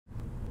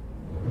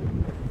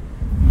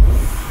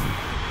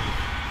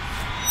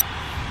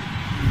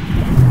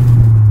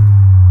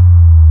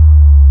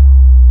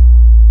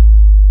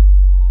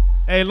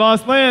Hey,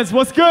 Lost Lands,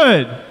 what's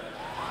good?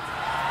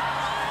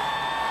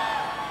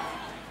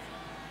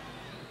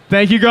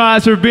 Thank you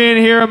guys for being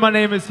here. My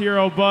name is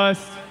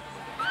Herobust.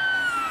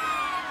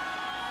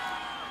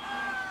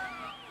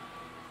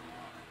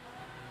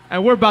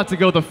 And we're about to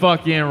go the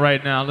fuck in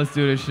right now. Let's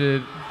do this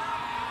shit.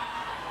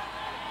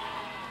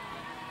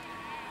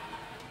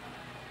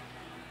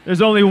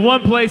 There's only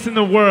one place in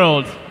the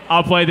world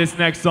I'll play this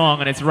next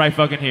song, and it's right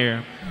fucking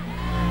here.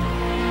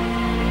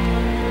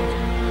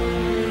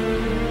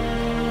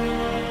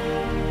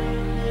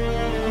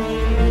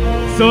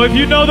 So if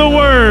you know the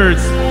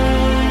words,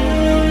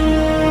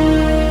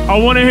 I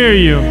want to hear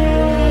you.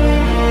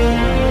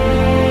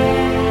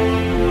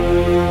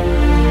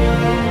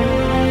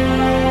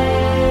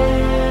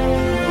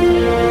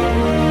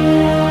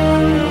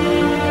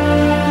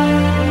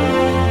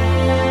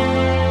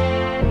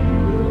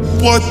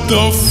 What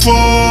the fuck?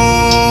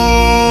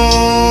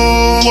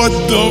 What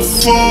the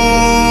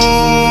fuck?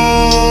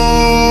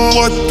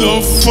 What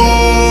the fuck?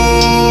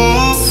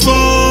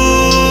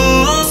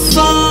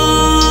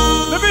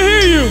 Let me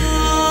hear you.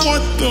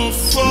 What the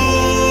fuck?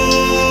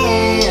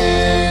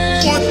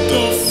 What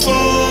the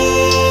fuck?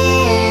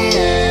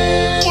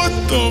 What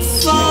the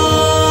fuck?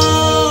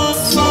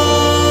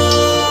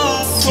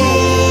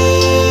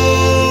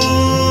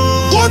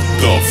 What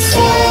the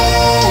fuck?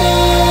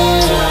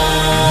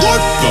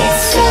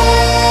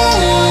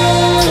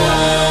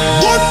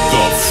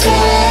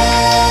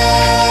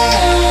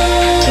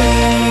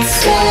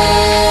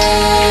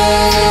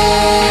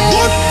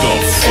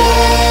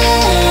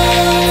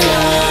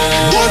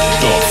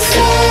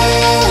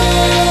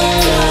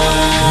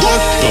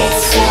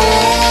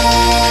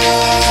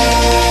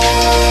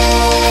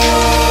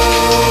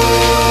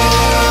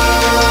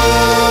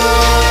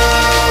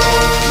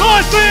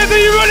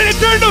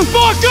 Turn the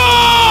fuck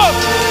up!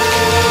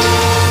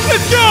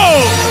 Let's go!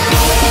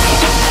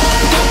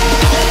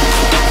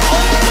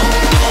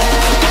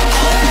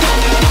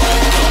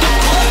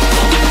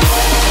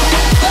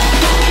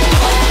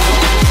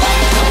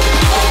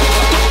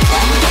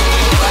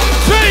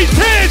 Shake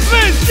hands,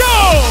 let's go!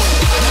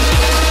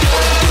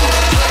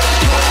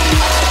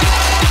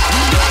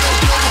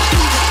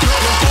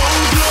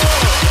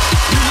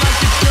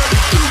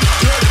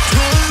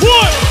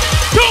 One,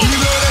 two,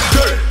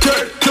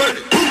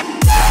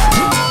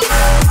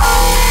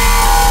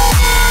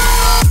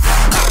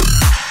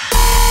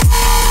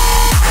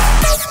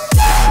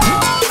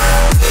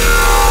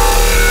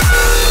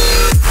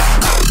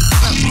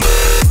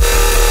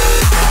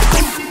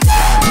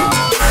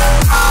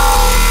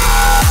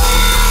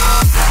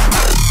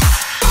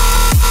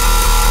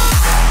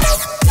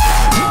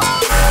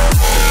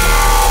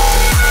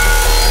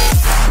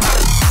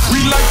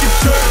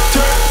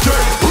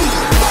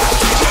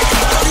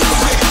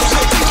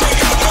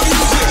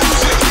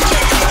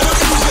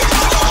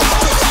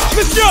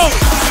 let's go!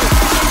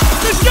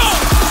 Let's go!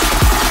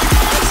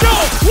 Let's go!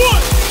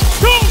 One,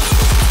 two!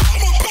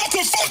 I'm about to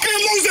fucking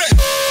lose it!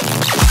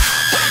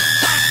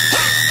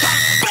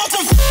 About to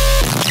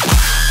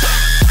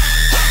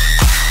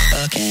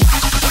okay.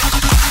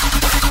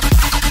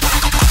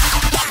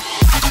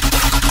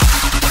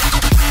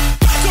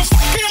 About to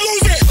fucking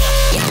lose it!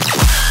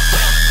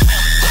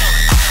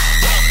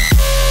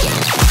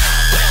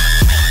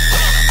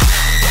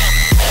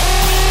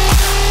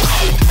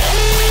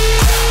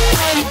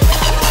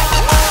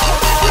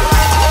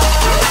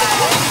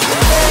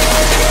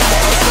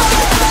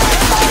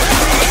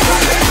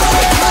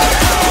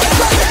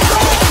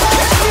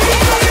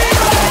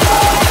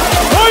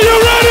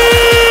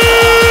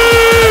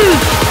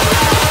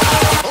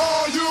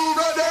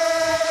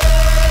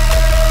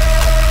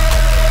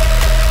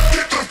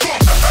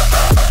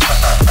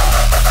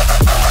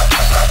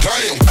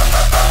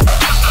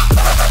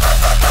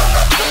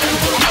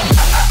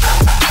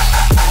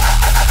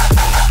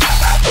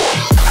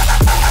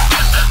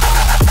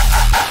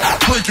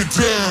 Break it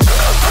down.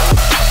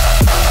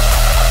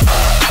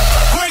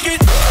 Break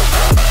it.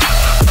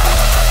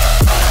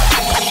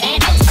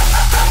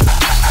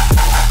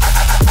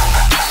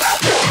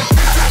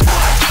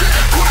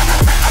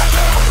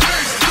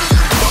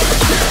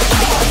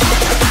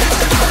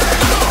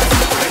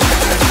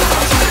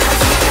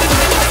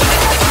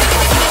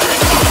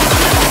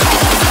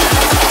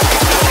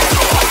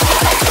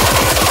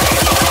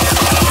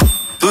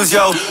 Lose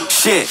your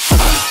shit.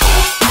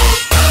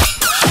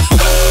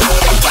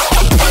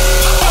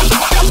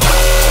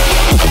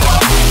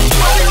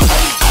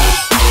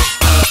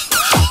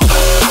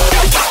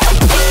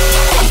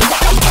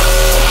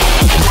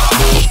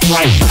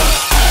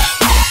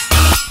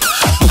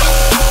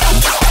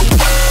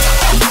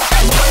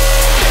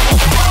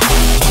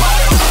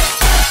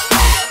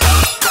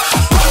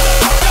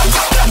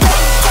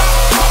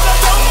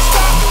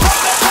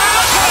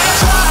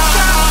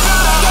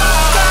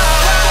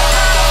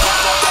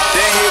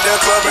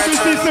 Let me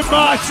see some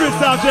mosh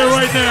pits out there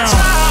right now.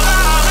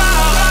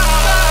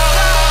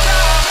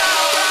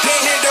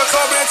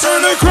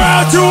 Turn the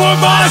crowd to a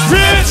mosh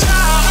pit.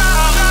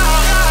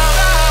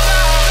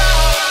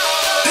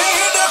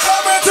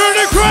 Turn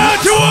the crowd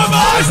to a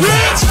mosh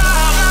pit.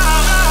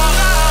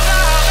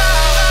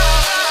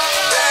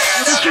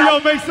 y'all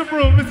make some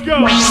room. Let's go.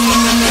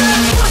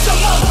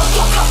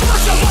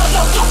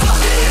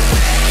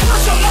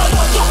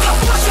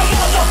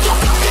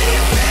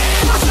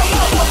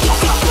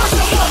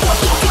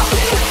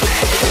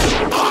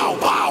 Pow,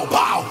 pow,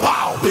 pow,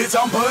 pow. Bitch,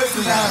 I'm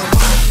buzzing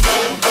now.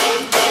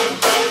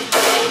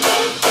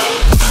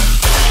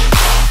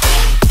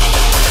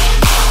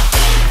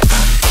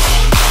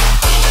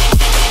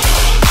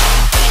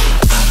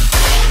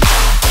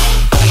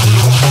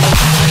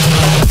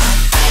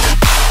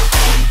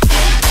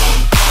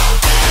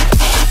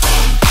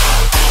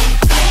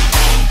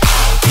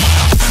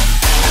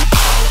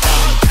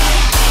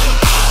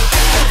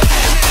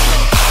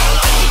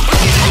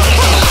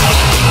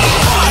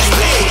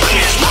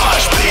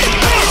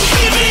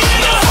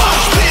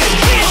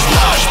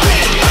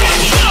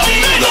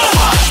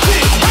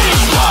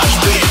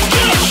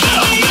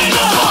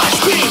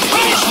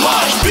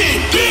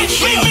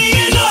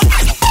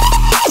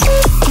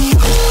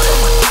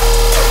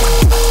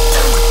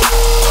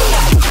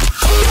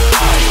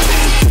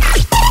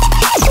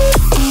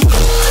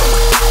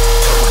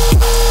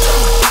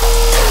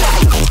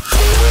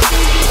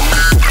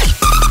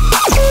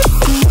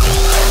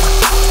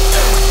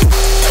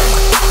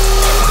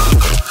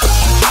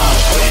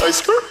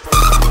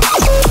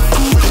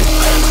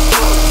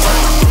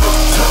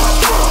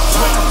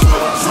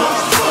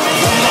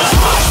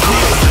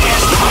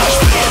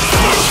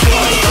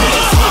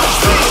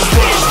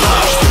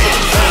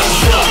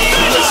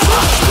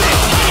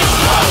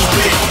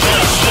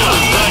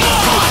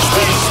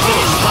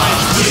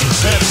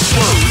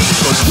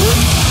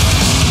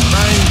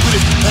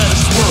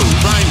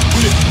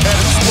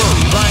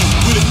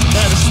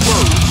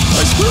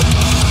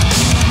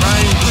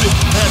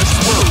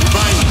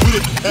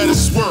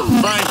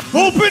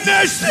 Open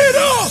that shit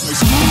up!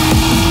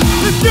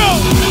 Let's go!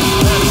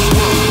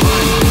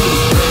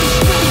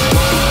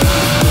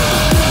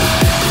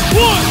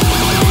 One,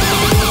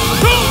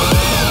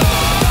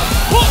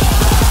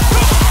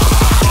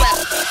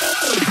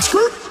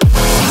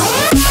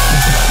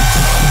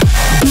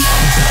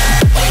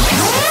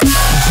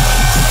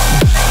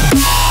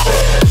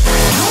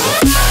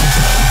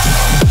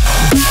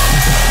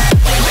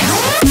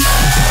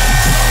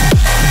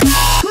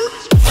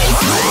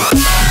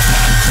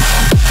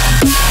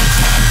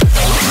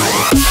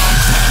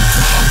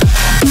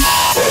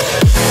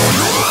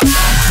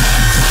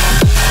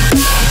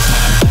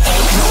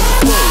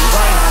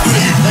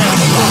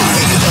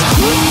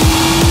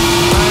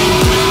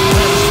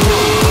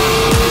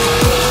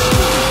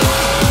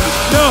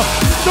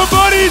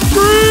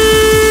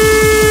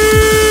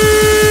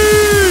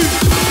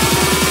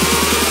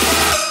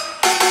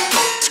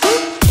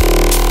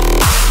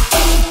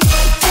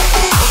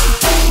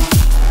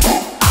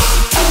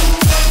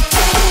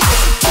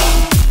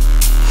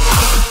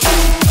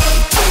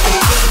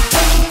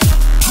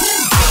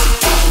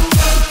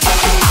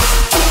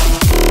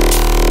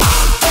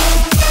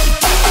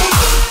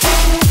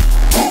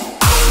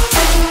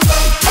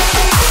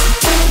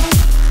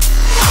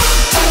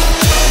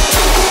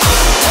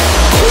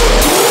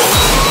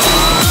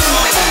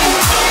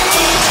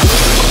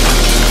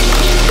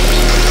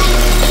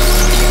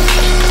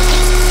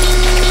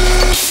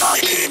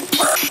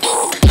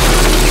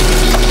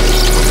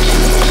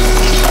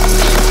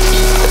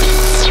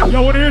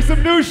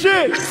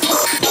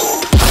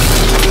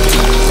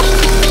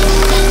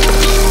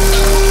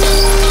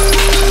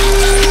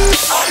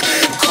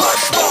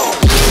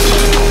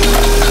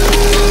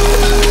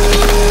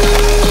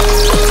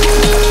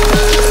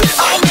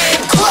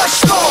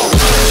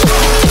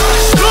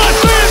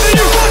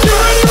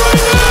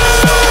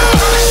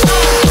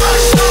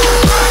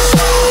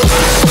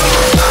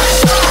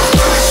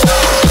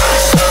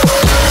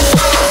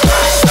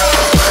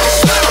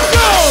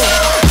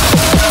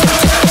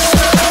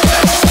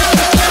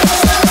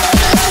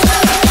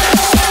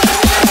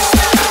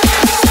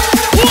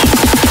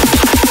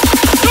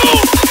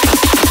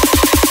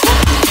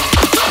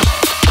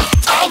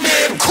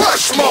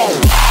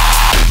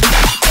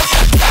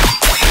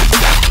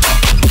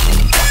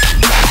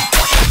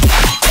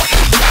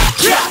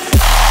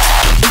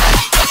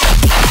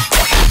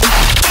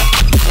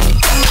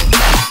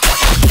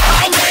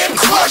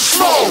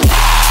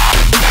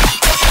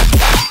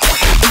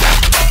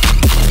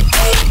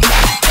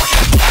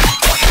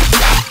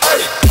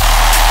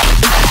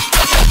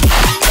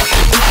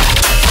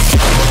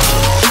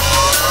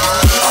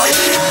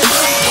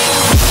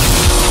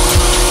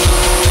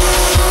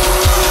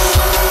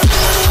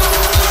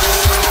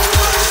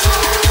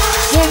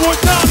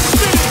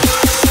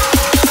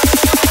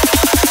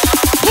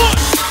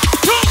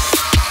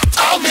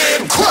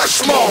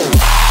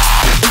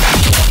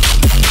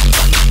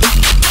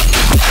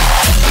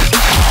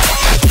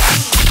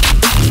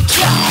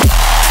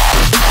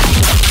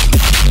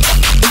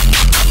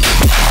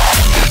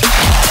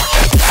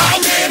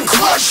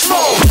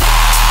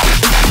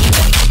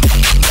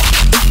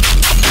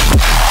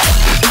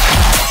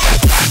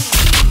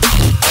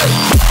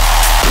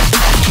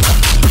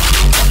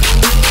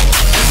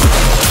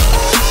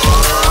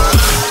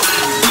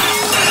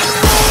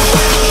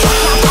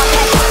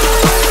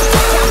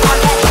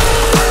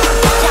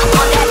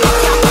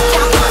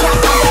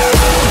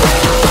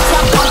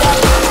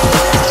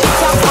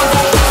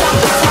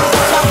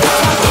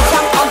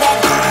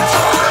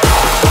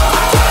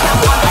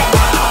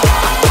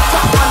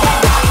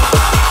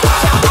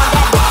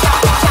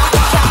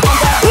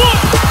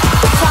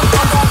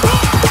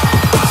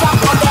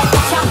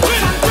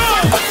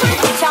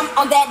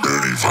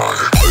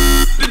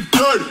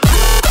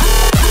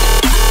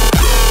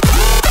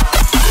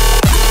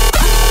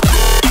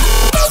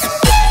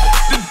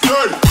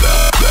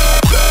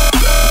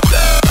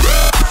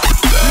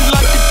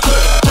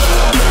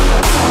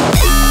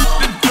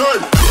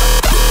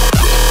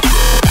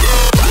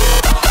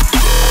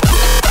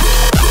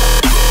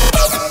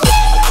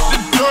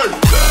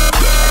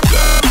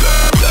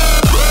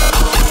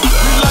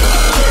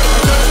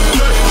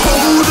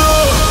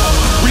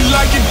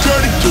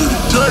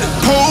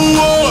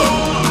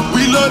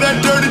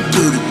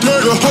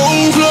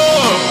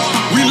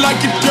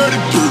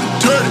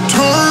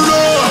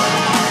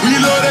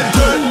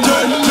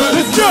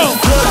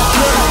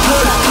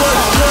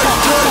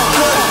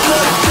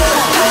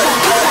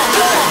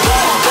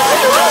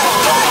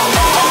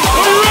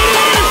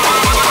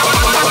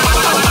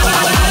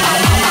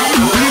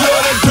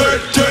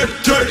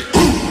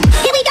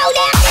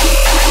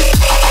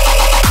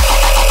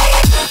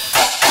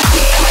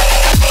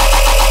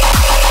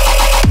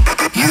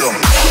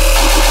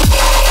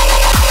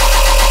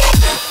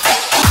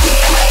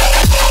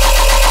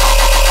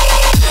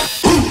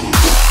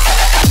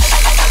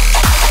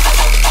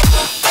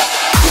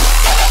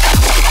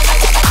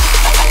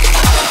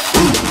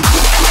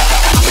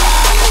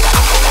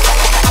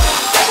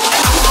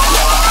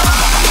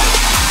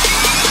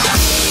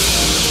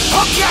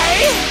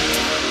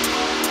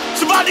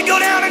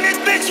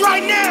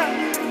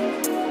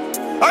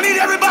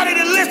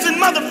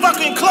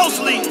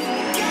 closely.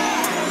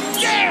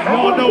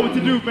 Y'all know what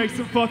to do. Make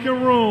some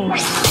fucking room. Make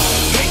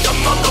a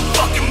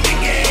motherfucking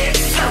big ass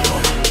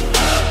circle.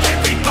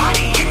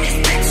 Everybody in this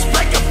bitch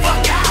spread the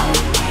fuck out.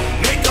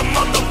 Make a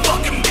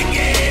motherfucking big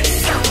ass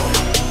circle.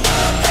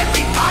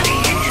 Everybody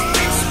in this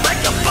bitch spread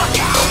the fuck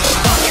out.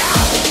 Fuck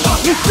out.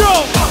 Fuck Let's go.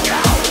 Fuck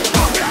out.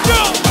 Fuck out. Go.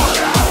 Fuck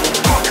out.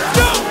 Fuck out.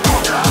 Go.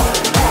 Fuck out.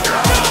 Fuck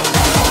out.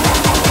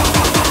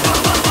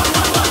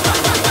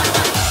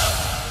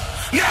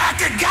 Now I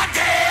can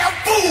goddamn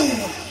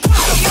fool.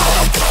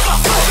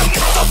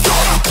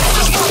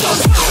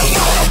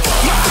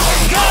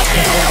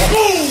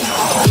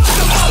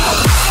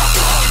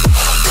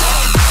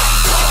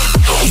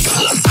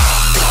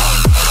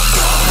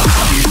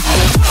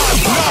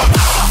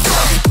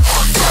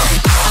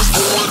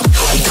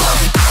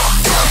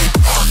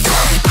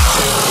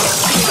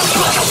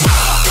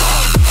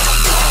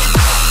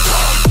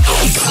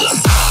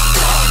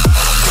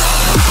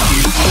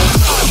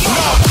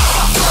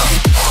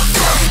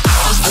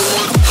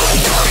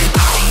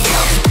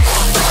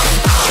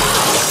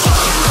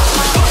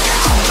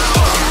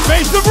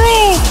 Make some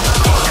room!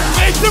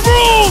 Make some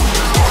room!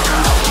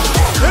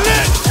 And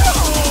let's go!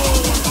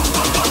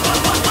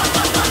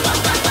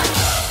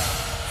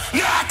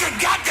 Now I can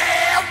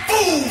goddamn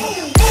fool.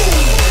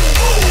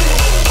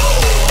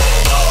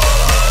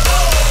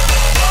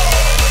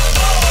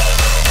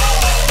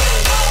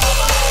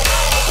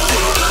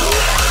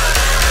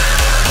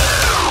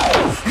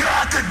 Now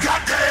I can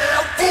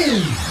goddamn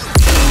fool.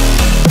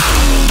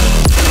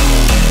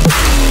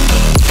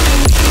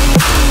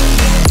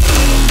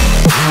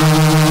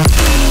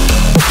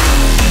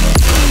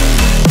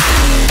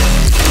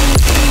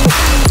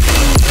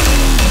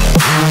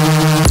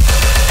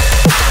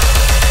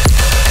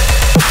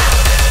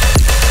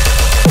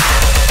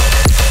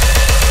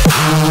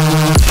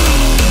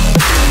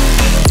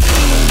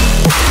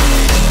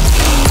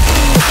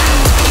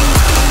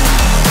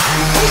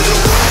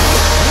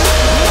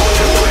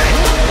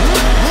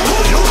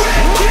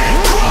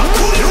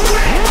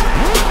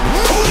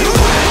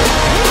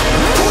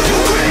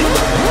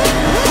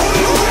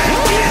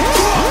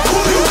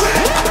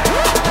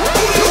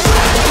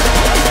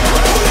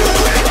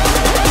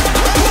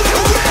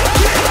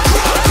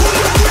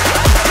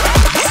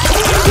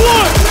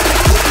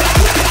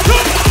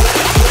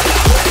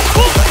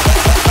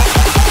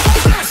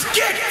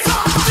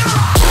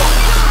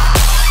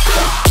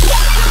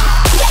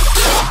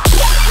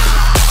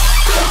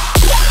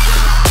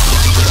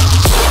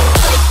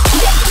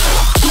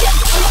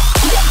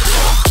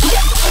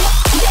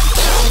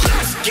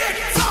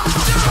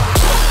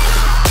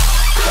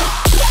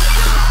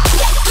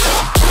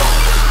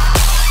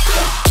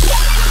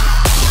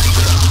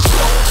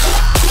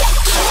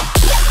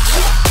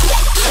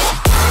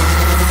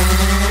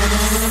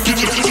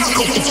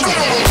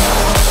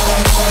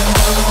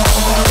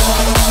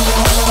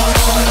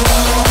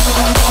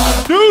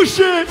 New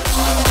shit!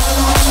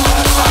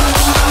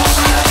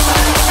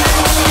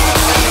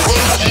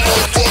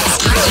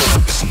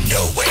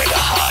 Nowhere to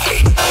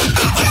hide.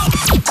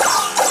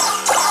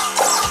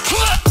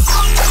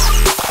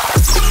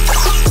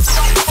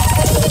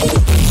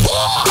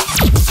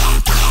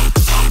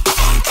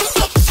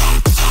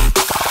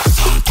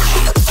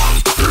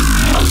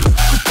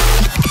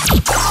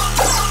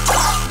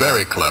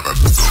 Very clever.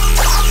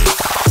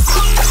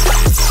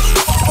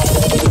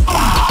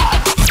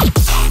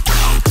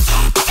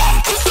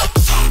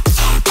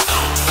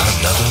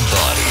 Another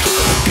body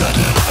for the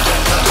gutter.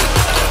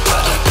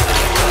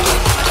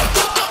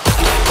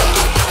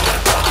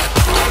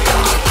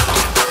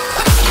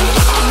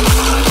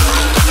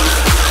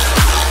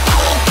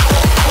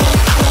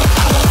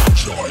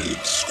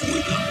 Giant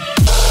squid.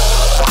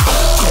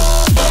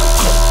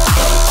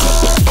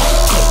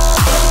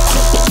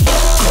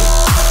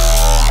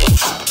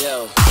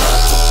 Yo.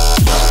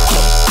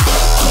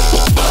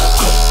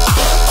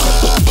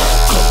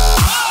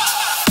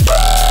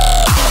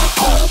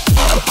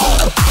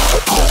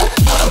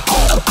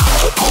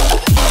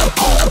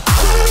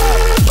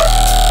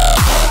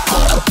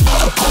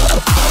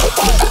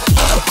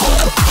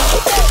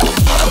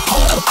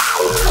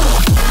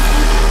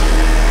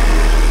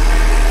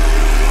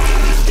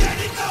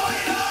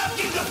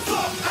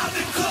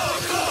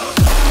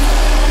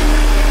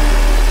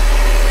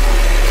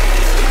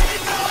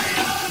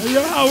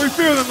 Yo, how we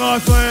feeling,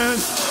 Lost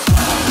Lands?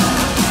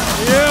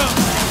 Yeah.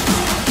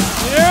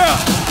 Yeah.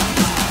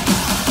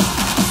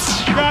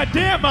 God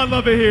damn, I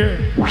love it here.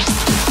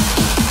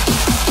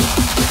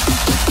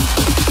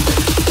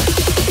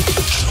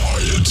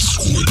 Giant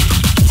squid.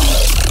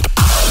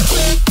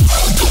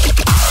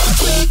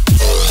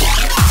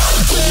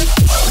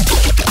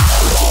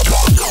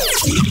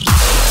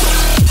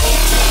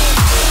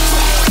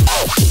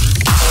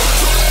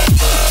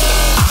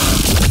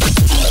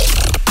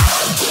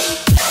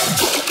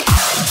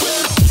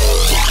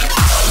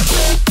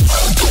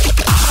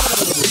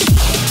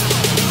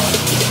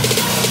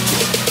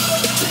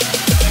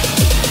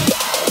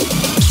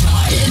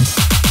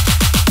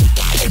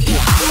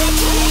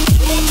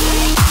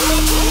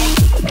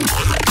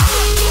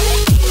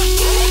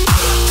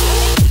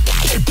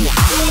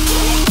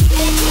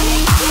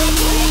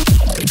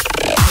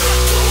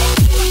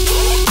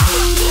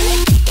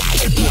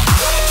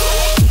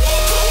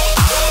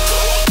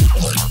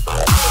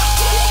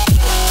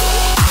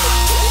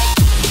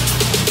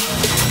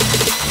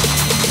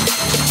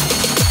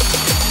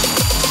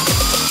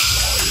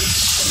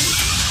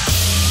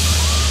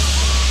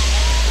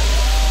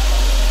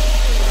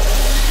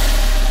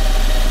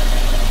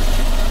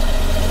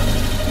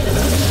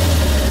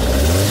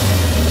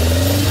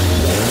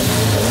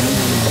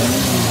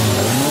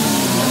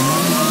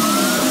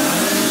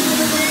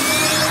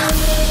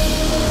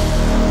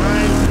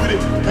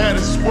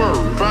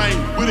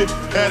 with it,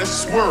 had a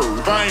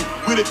swerve. I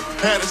ain't with it,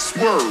 had a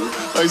swerve.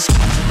 Like,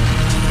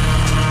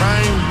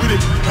 I ain't with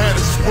it, had a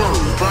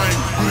swerve. I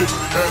ain't with it,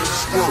 had a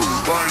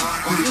swerve. I ain't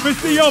with it. Let me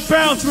see your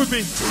bounce with me.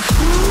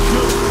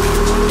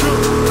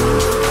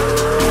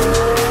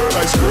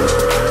 Like, swerve.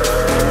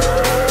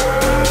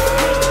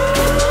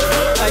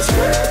 Like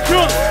squirt.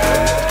 Jump,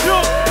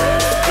 jump,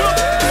 jump,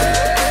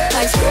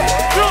 Like squirt.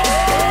 jump,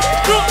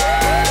 jump,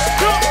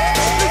 jump.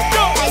 Let's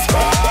go. Like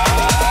squirt. Let's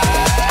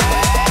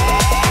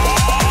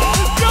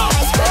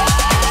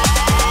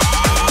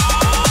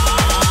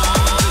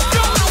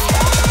go.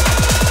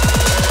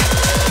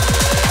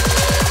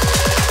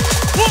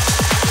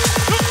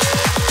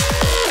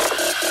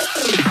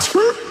 Like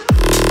squirt.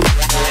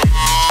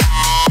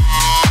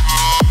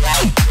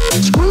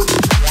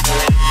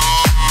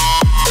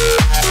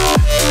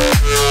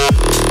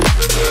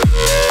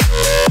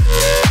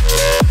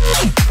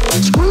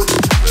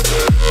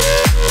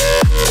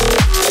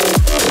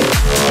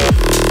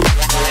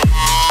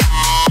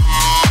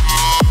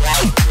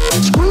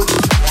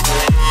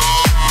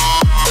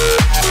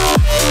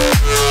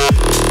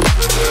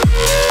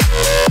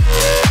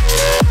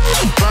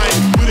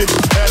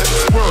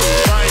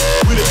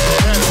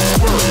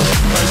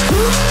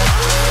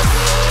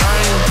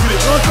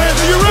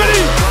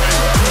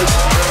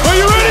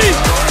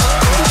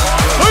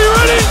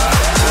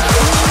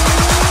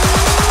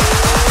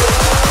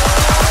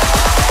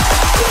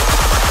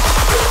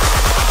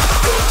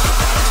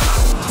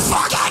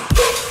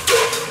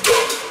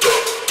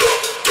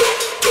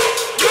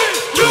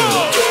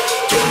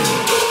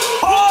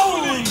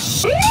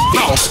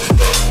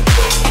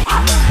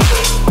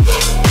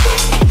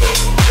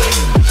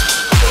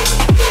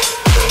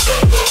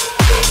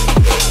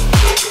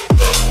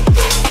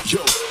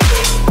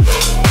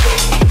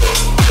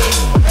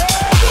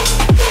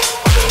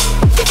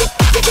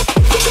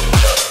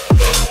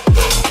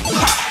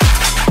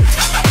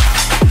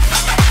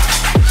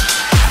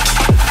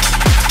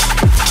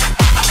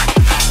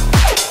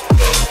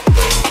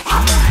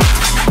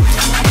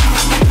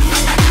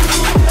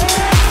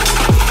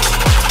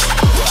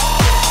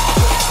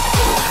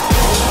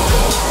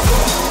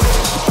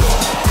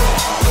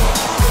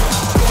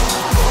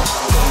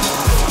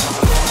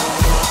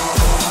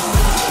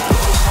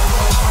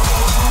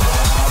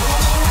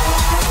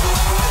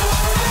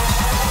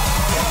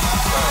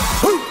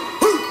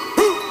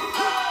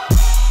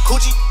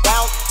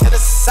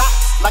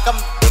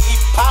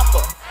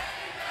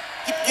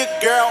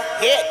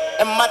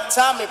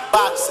 Tommy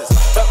boxes,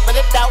 but run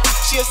it out.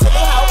 She a silly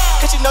hoe,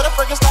 cause she know the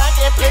Frankenstein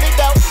get plenty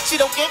dough. She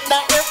don't get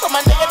nothing from my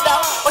nigga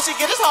though. What she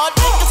get is hard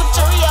dick and some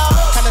Cheerios.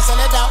 Kinda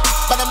send it out,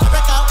 but I'm never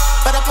out.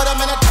 Better put them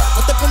in a dirt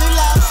with the penny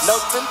low. No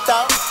tint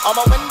out on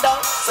my window,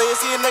 so you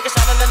see a nigga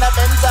shining in that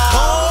Benzo.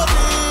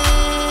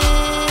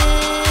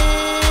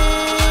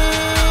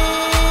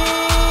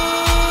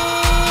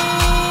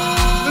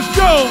 Let's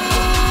go.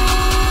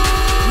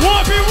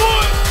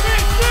 1v1.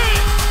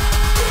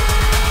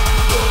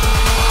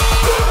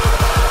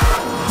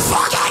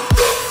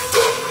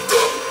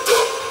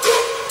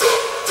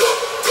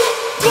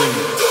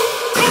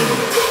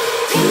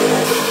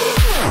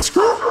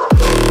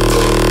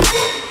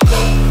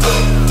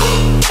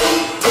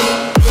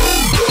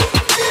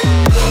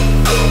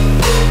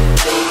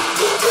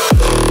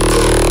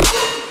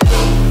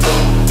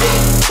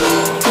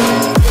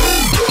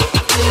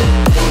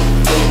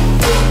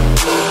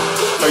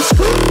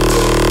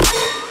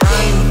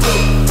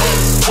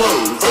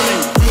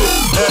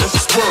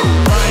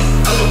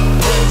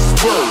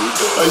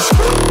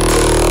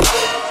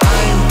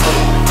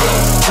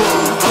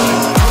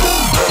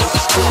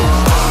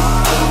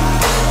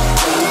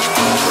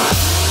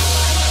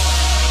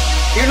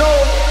 You know,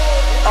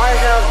 I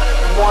have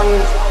one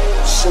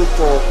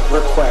simple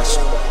request.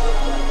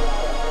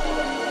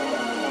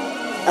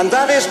 And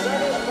that is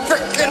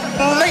frickin'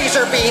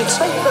 laser beams.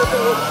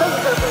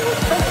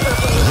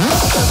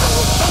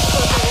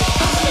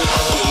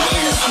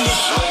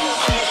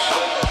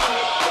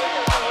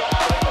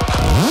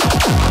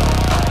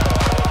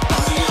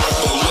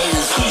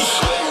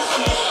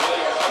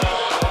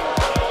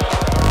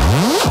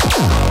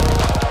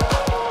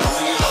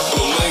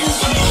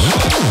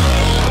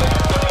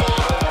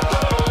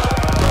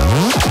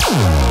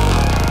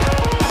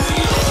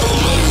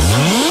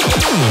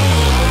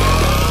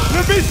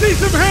 Let me see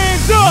some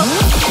hands up.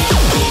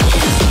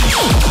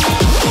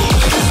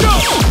 Let's go.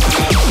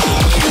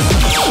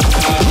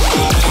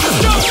 Let's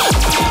go.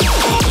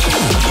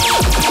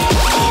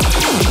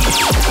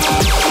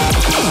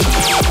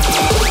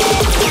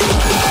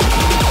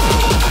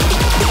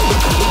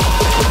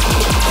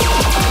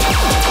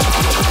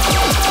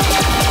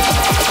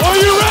 Are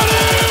you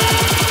ready?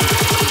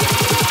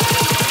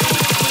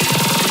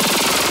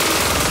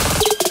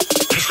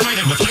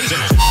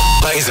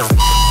 Laser,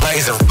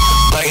 laser,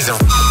 laser.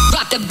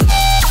 Rock the.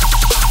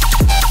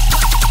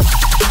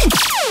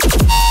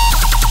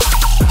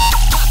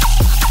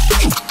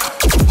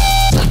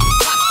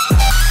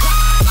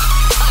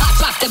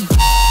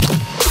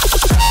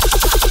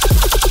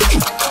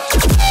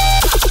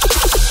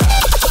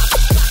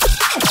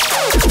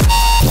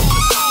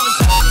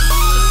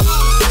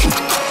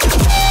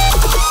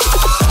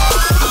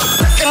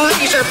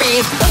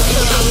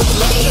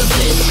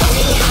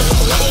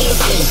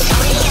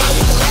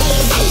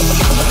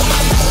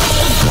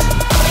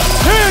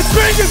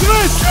 fingers,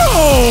 let's go!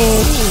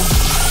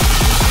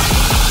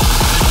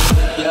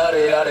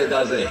 Yare yare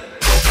daze.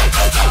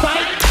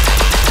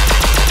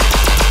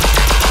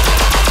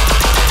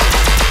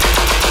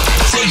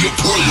 Say your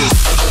prayers.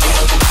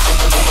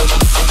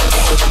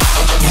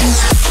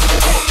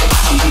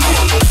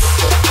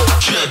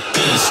 Check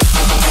this.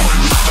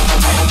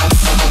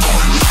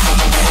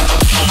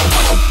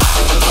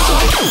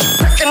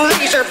 Frickin'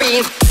 laser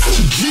beam.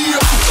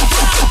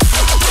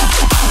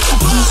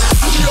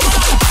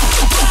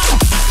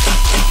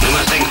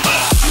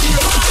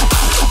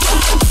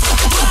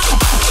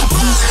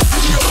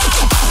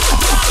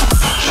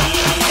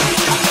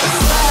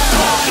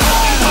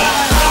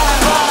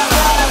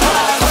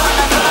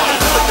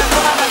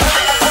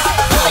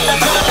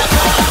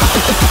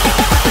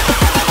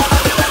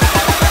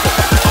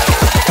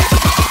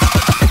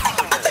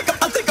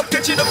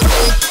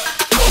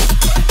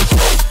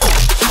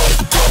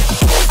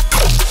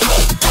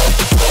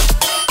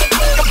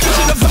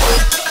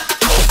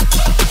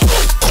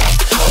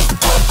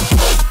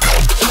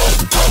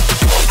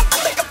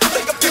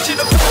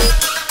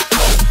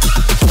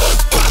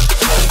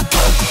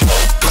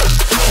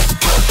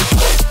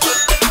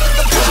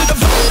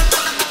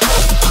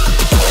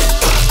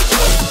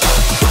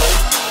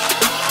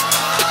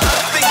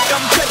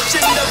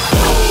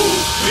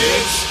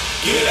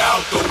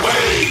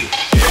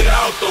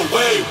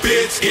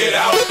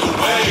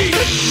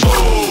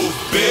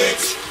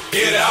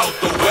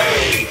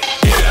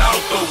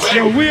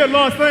 Yo, we at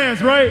Los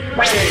Angeles, right?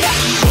 Move,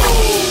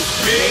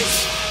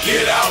 bitch,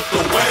 get out the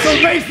way. So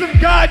make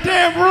some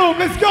goddamn room.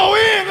 Let's go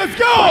in. Let's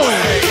go.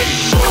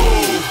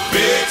 Move,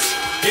 bitch,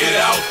 get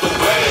out the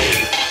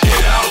way.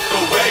 Get out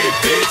the way,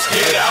 bitch,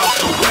 get out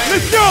the way.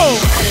 Let's go.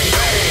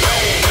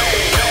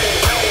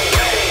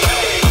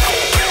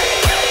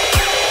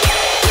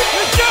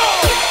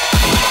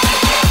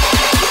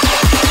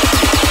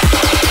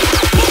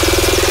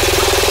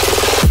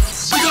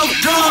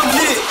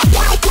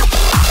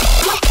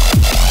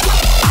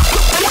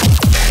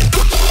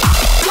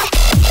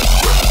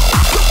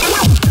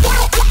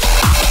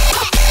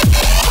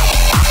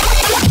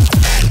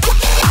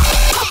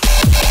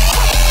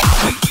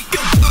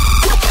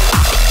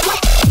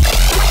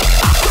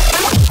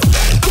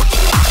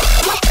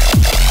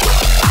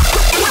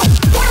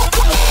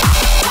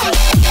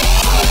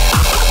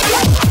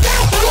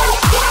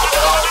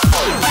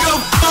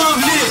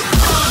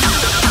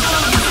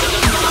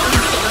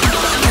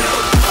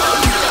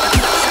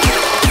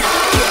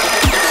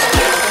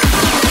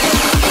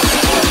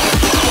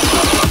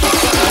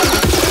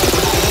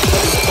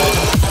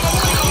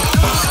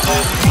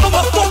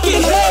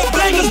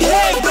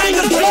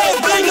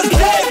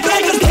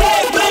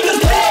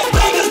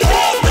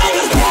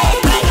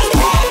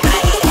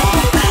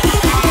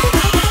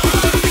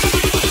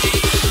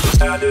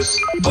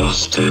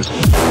 Busted.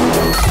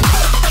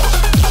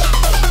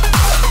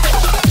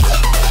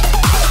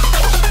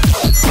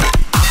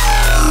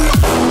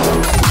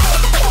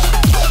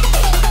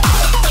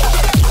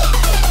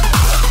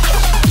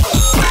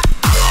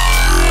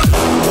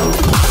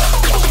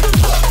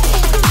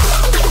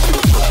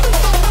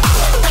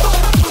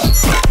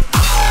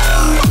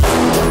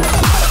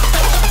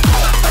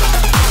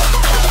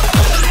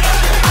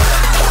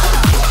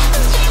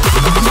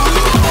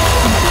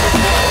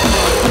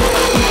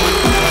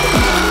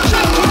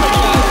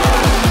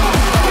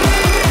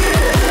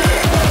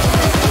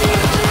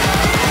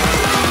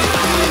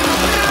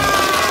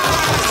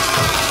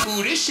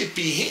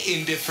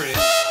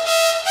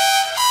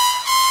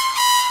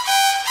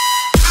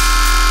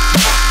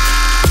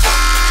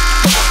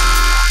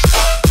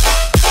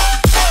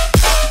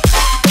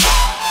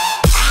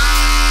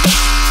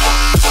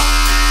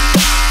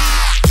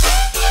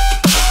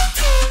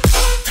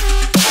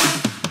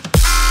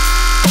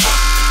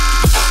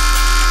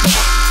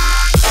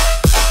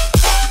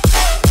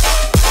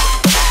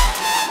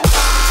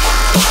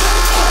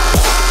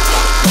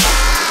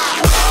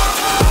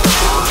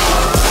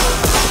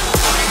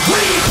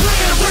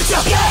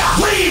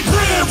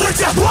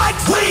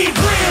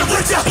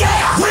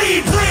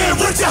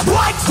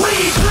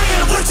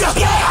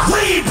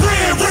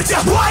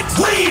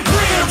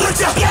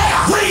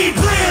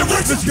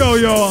 Let's go,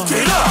 y'all.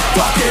 Get up,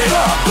 fuck it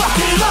up, fuck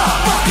it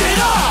up, fuck it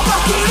up,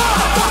 fuck it up,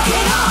 fuck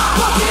it up,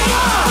 fuck it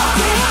up,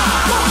 fuck it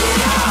up, fuck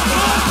it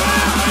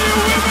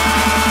up.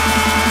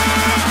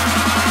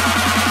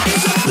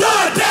 It's a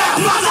bloodbath,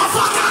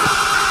 motherfucker.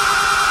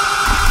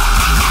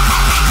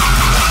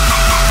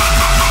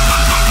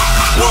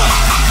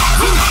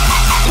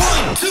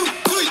 1, 2,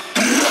 3.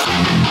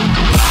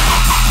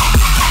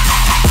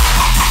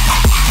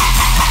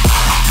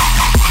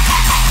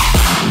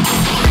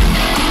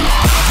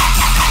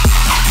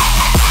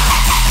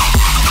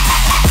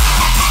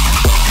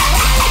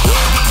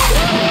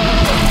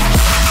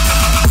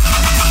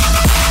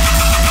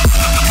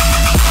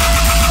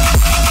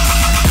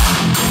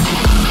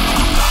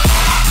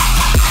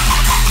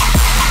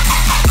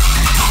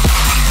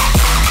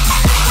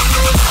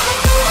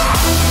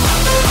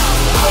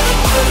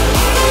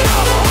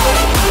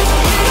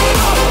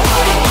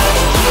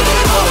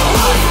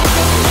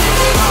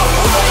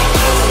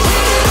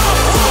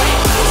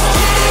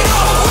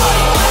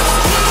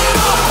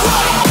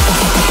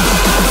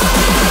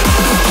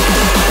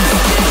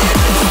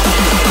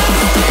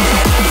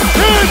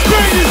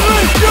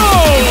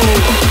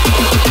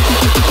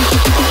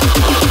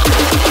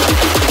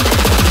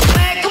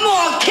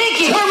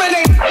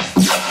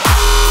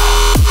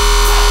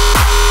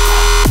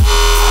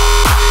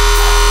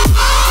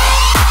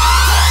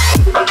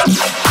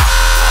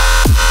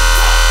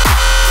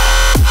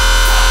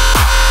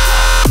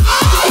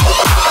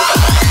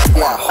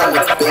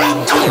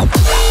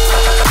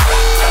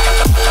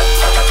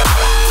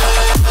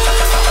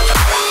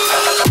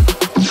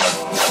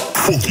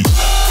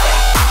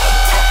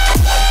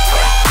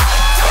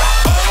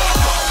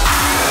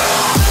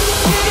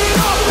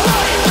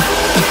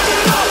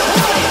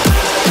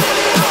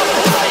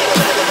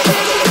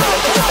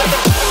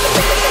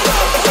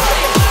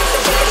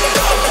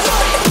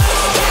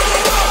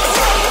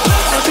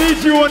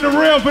 the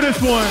rail for this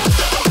one.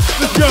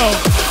 Let's go.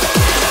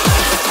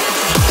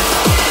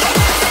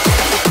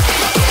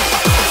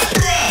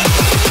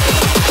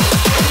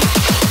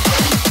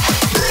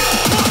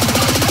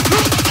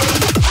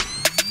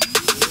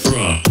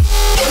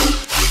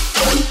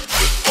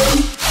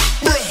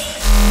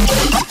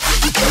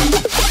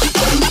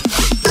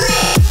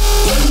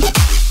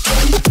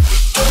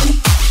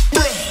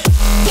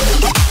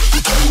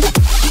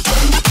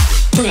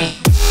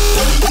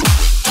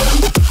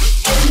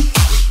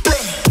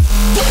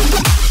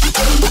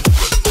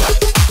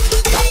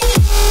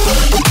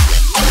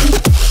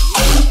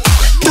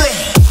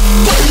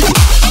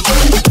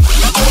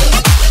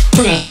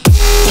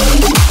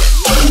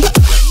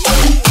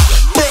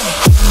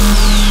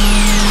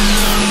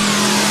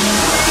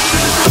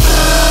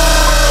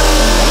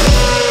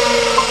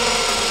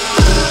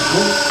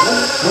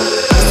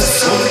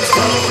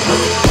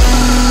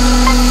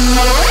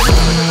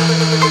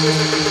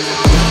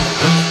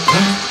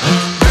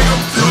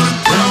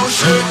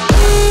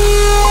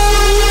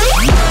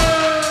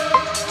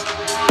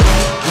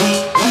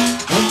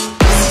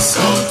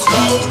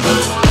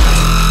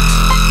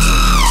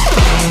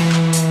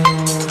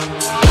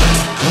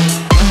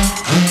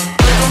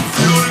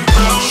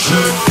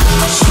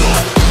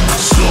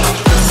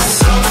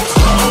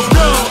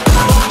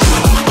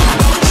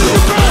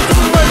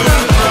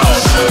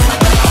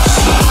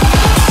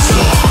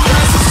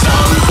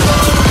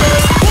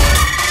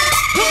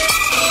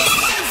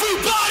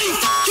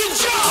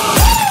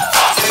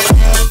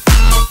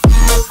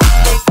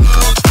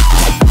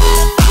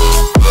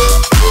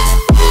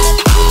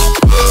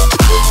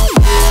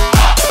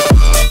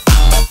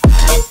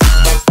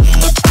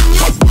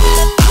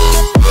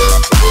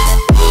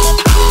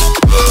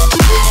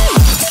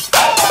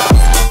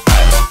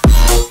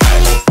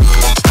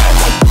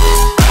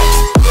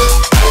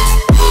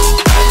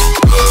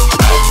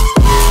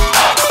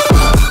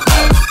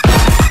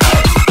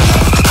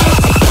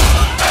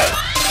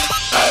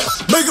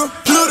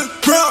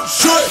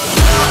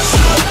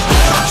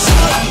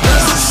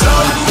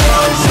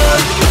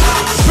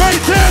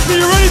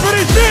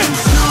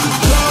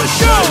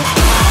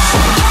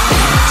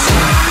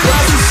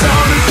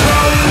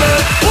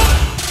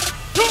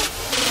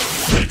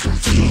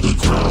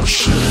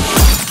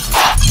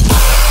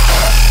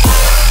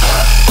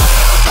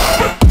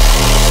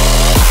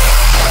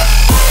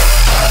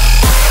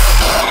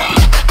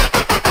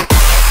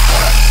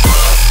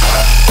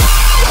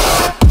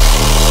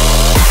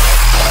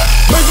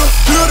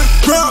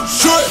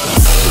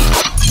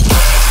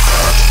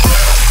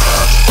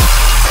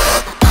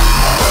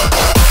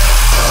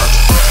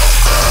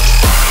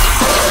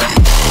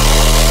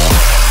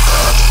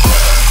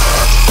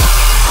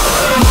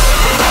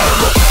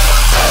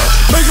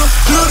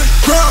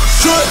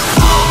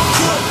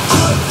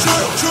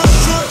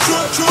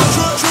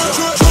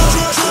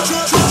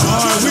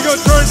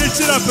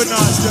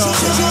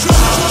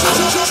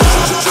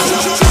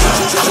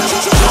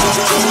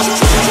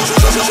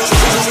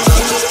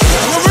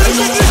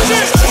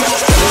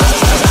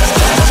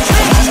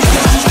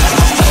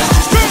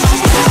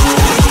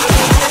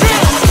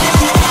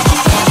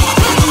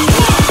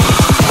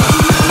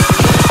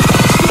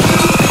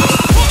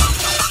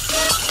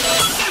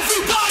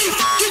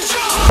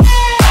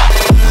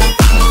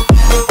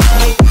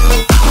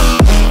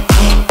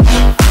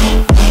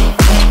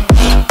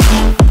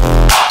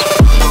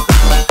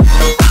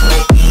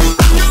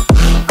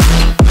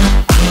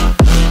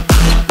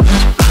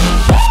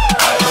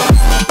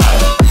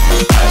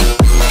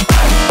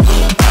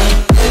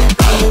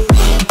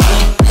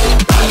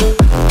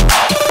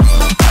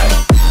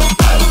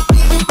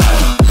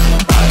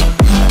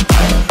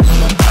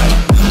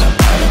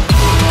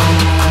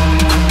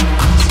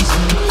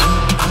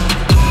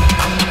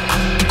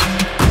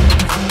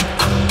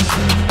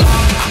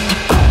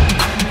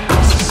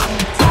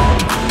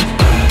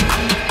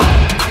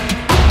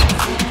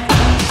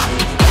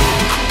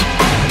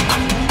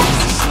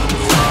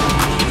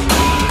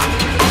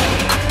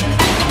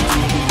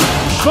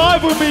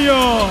 Vibe with me,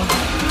 y'all.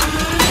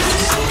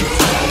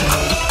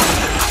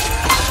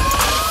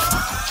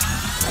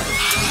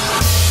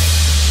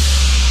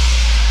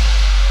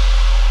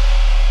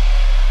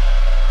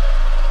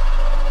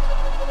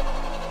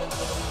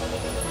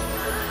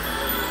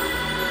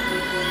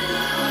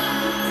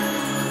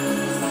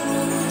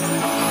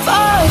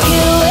 'Fuck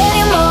you,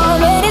 any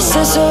mom, any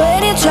sister,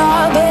 any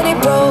job, any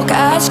broke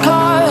ass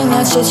car, and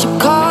that's what you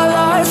call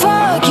art.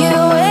 Fuck you,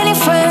 any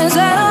friends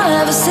that I'll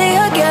never see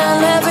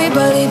again.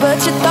 Everybody but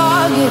your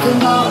dog, you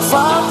can all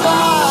fuck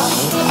off.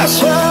 I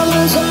swear I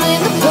meant to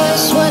mean the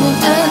best when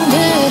it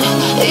ended.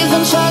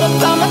 Even tried to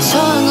bite my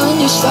tongue when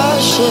you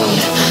started shit.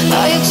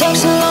 Now you're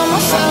texting all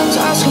my friends,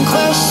 asking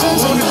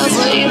questions, and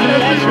never even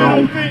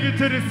Middle finger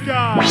to the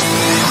sky.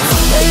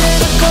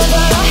 Dated a girl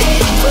that I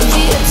hate for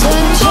the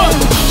attention.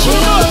 She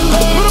only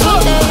made 2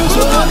 days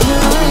without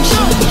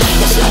mention.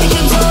 It's like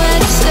you do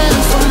anything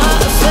for my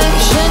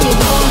affection. You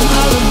don't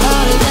know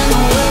about it in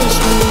the worst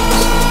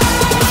ways.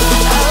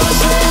 I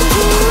was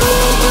into you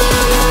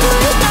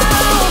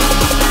now,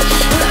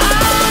 and I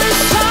was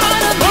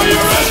trying to be. Are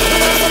you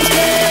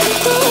ready?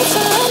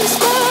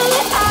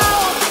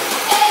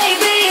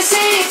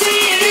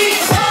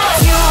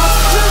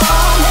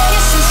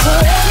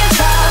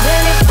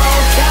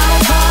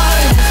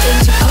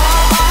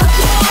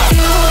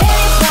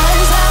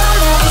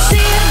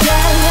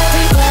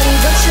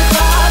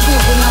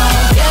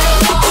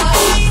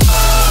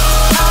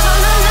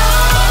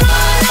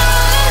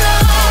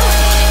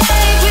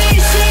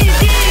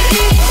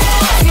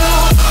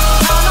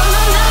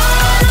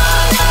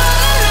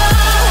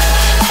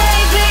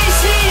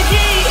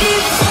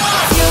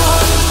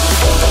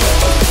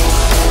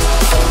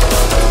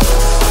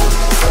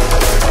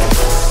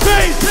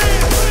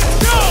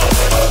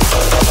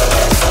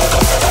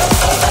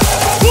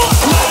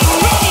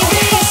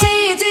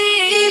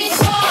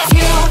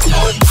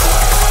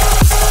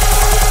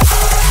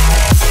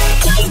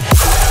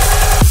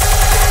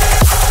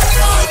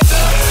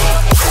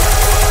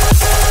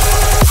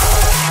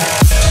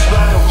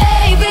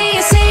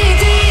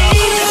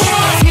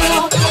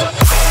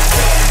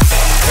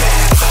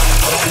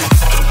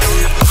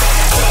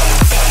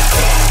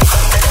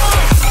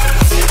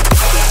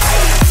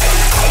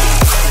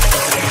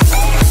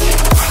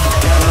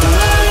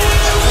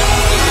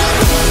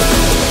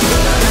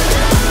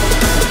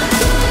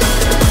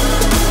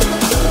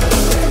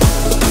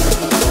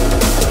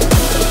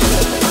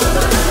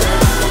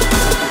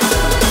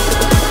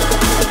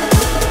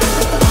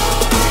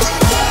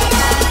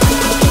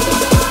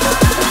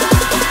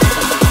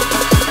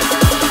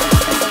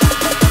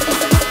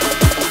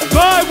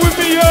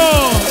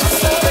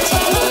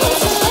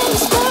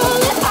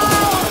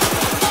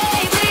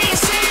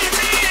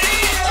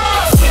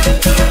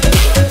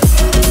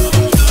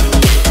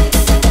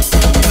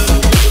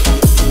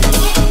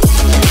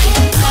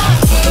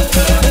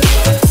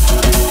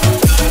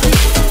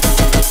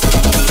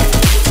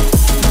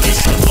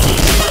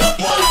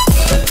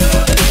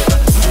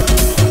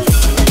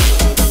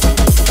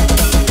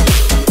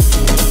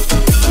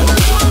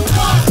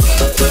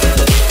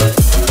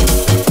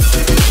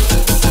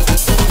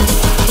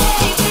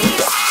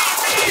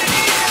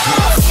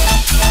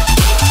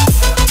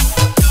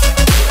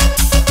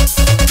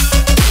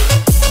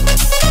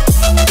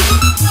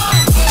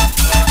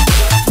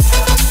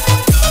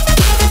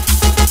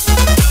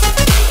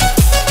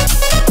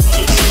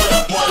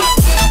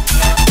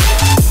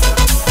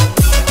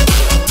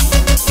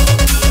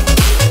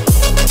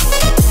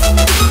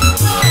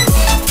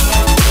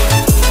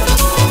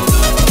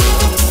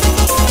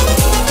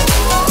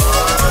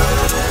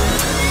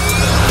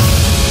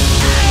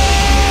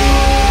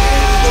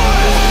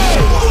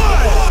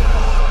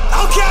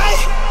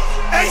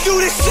 Let's do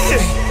this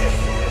shit.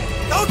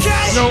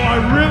 Okay. Yo,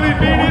 I really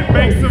need it.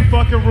 Make some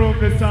fucking room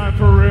this time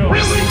for real.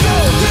 Here we go.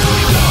 Here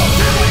we go.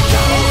 Here we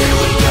go. Here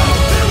we go.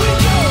 Here we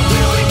go.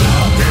 Here we go.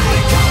 Here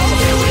we go.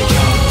 Here we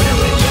go. Here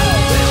we go.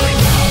 Here we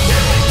go.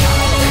 Here we go.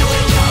 Here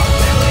we go.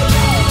 Here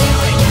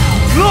we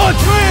go. Lord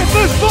Trans,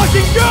 let's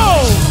fucking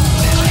go!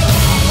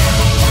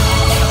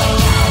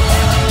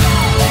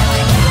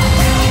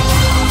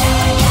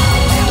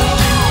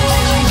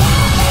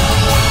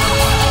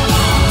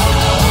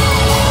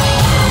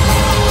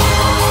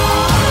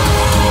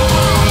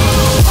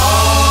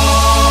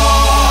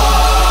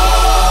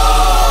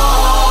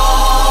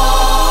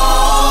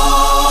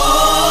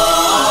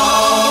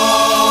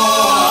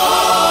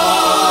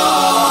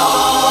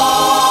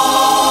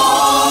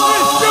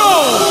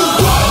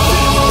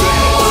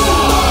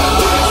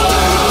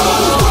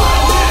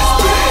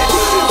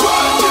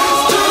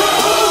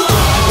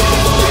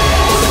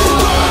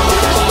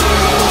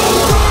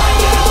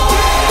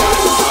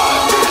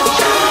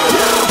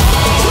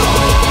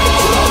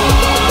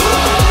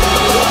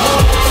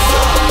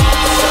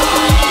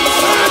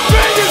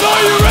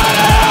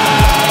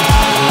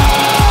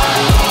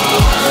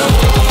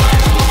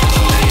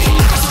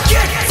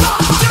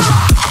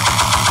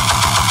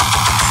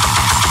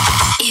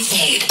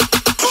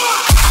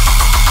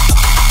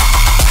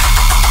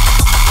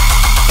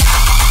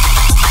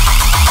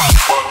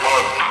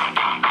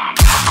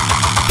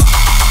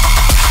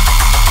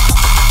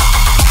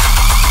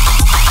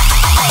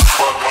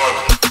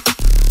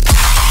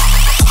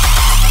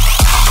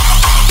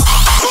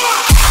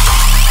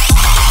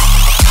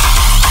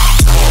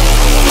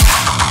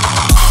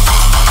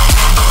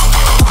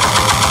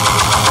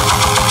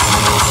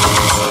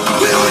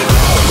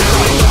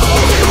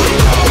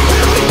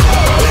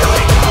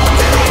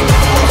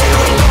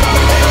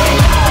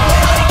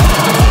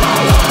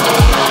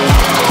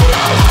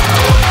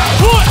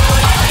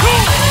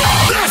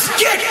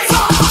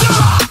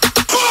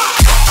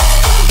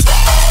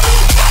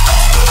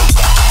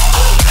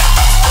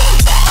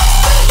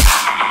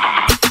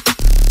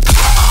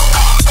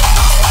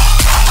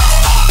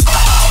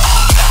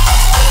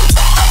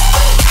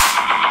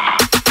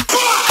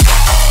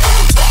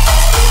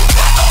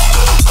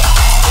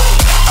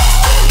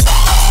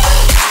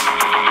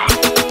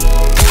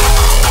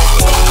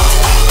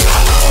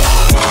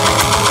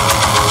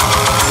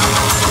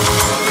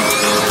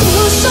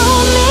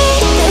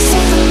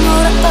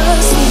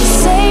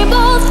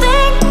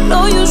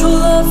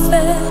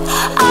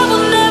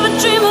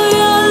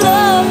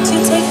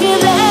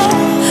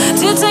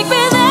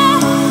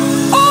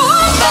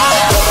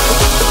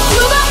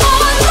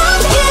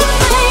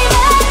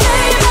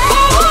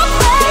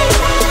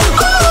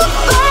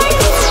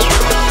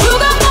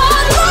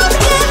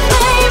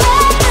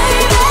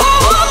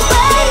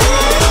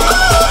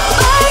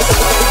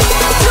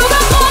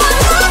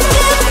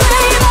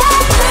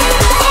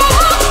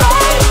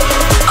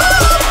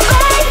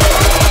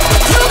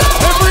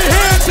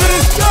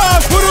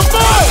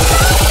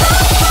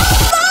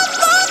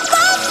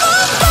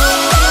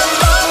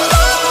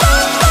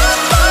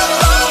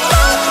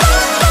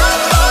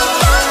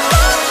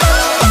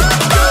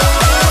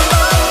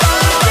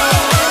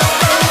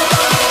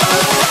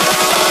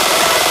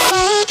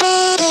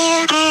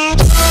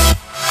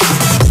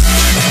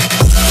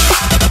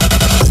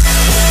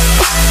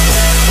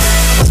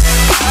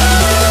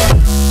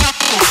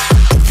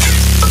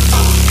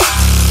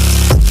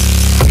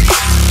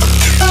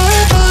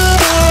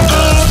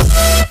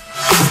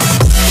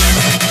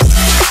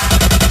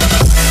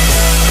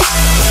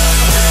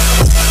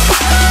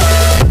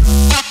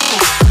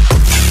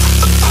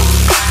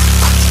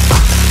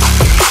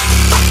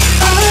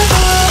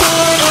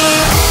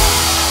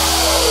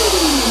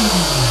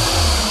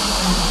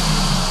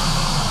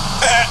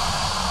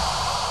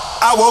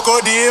 I woke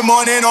up this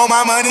morning on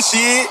my money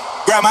shit.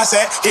 Grab my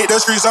sack, hit the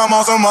streets, I'm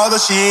on some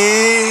other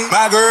shit.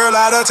 My girl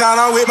out of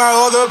town, I'm with my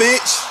other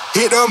bitch.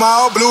 Hit them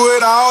all, blew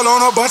it all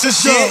on a bunch of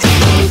shit.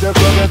 Hit the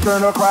club and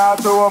turn the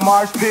crowd to a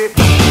marsh pit.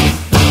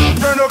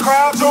 Turn the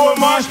crowd to a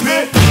marsh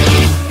pit.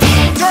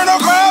 Turn the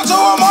crowd to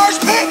a marsh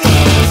pit.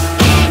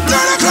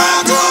 Turn the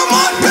crowd to a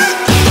marsh pit.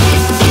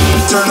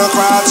 Turn the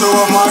crowd to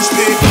a marsh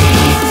pit.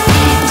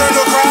 Turn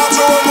the crowd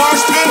to a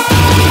marsh pit.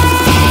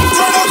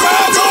 Turn the crowd to a marsh pit. Turn the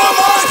crowd to a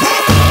marsh pit.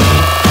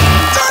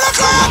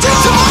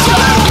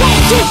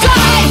 To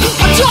die,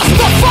 I'm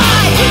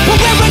justified.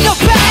 But wearing the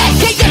bag,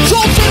 get your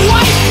chosen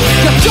white.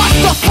 You're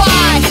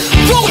justified.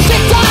 Those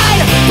that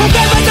died, but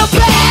wearing the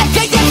bag,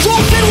 get your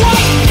chosen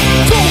white.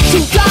 Those who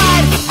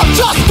died, I'm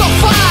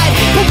justified.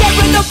 But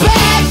wearing the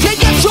bag,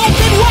 get your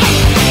chosen white.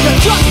 You're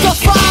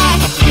justified.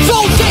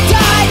 Those that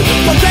died,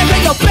 but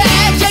wearing the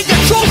bag, get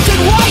your chosen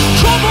white.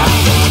 Come on.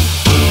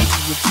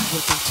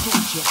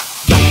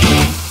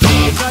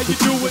 And now you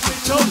do what they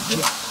told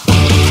you.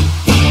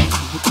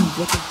 You do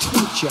what they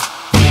told you.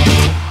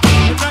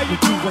 And now you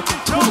do what they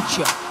told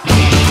you.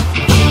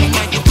 And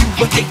now you do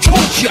what they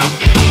told you.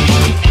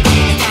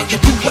 And now you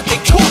do what they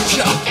told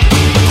you.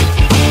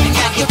 And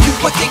now you do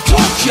what they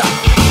told you.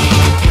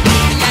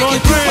 And now you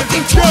do what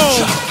they told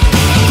you.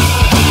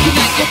 And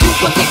now you do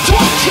what they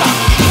told you.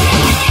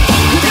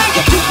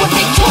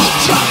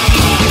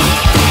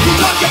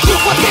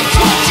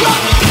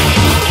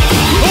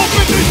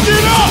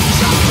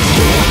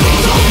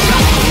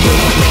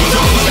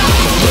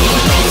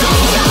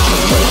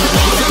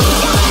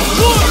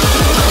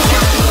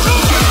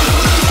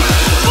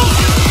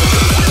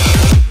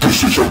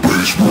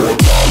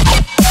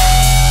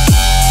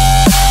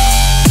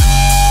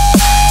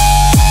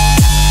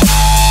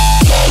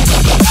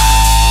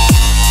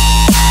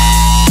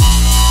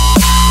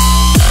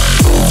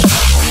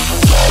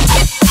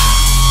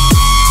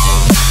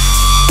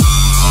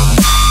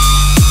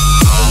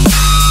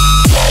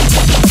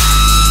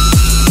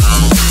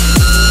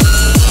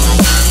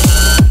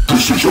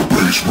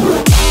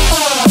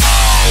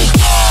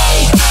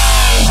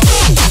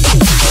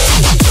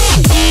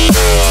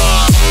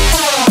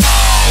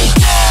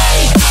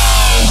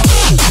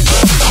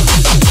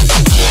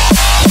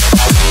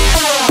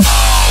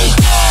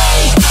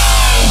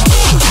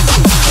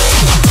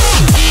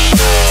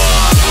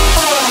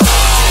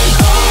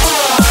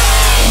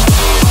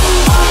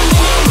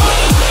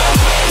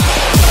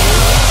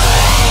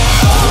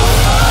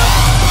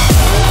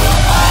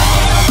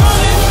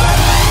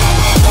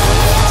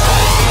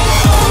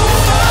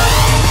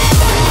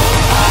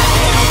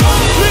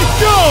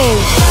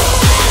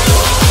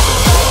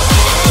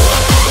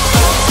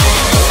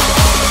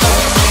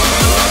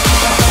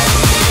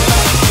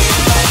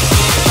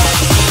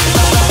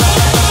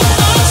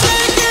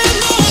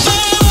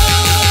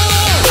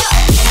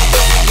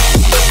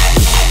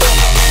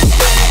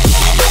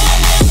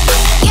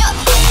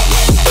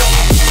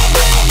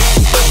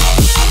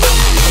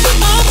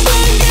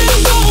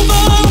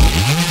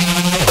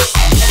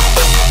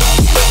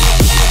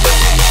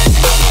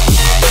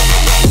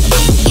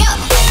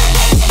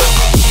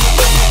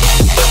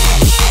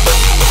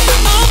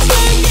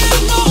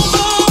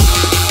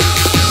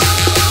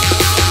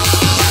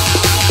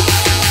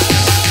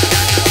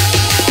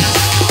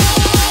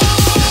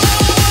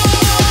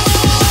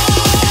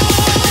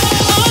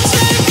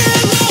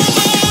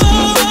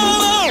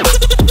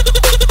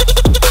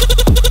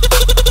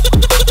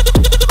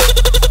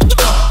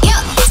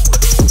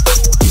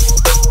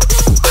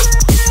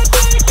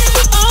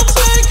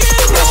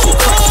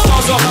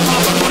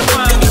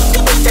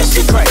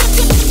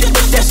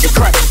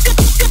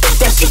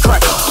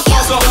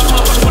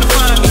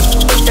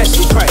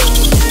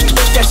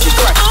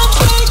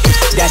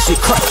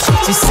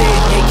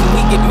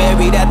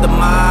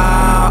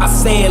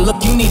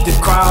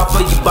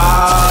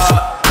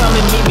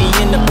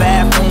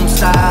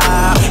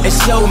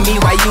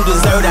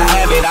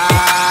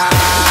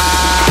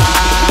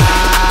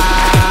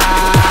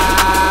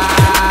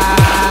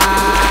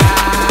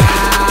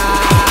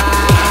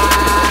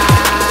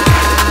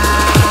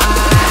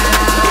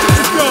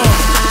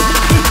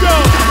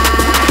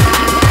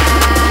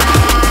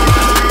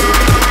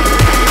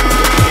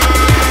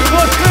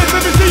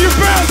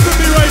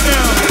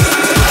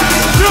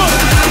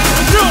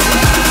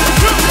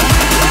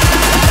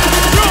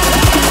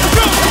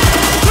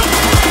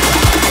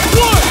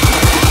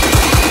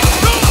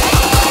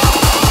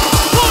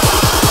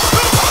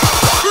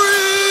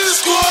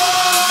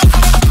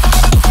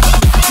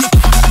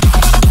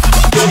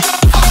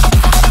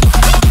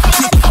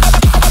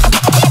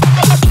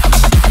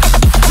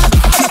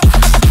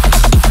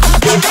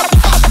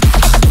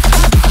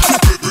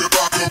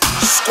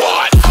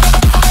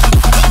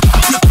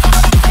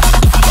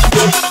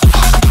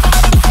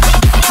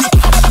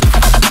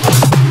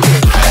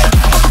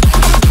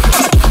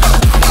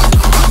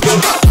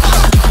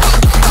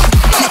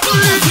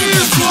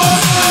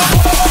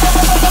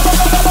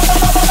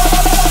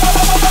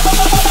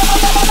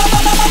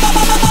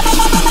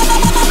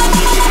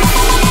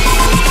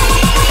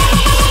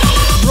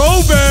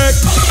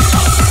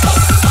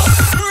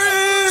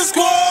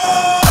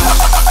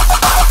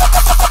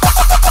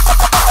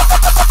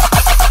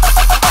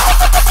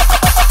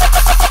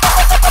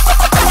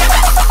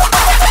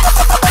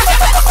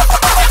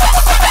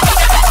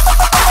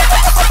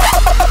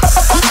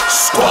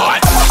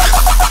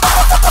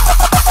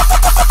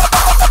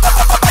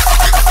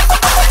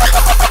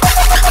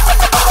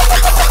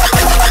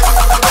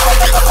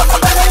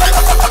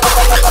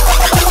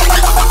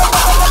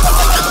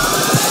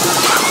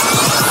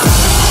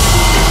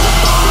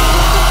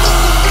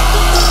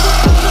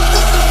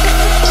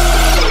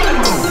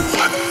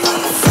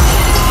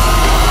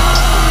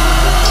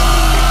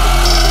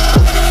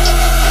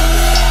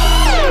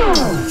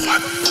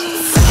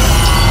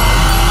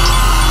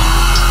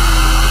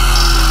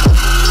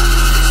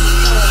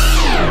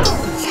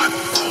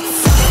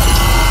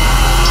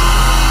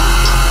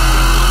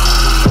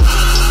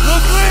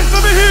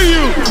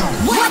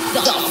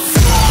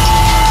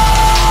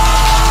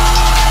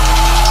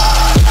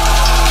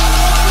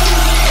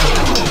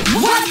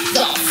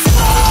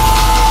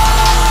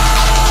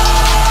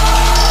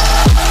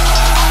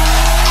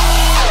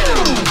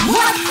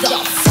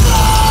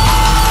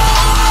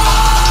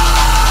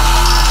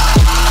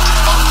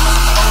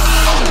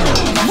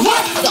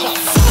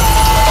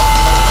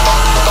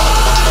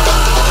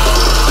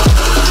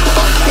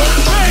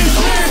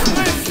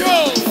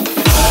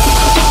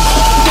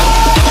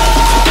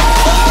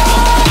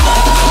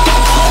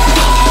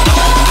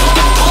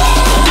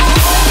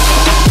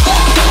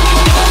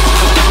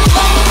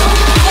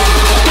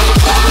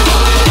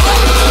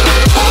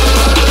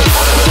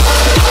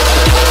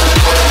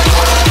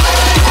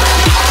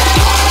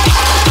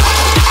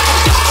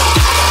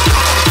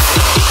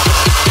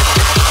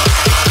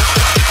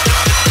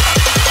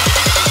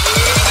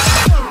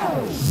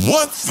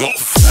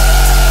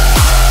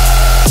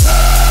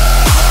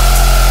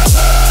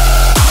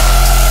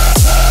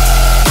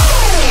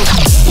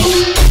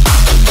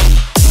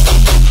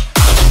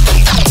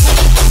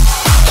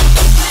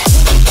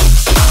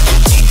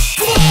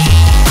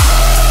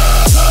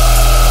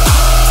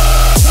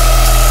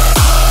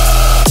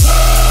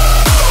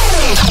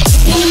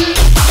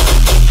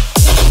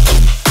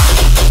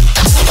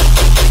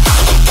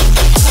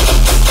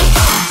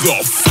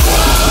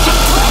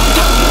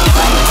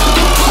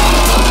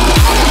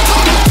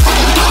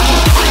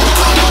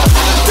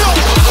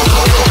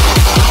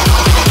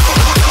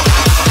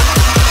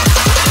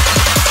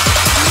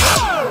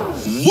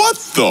 What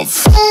the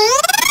f?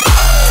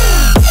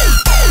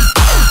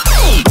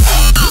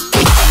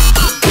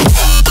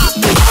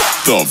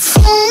 The f?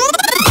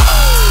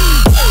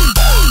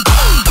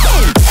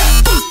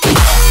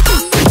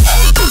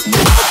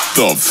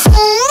 The f?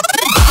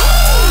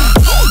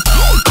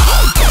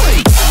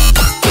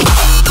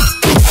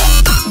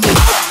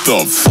 The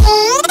f?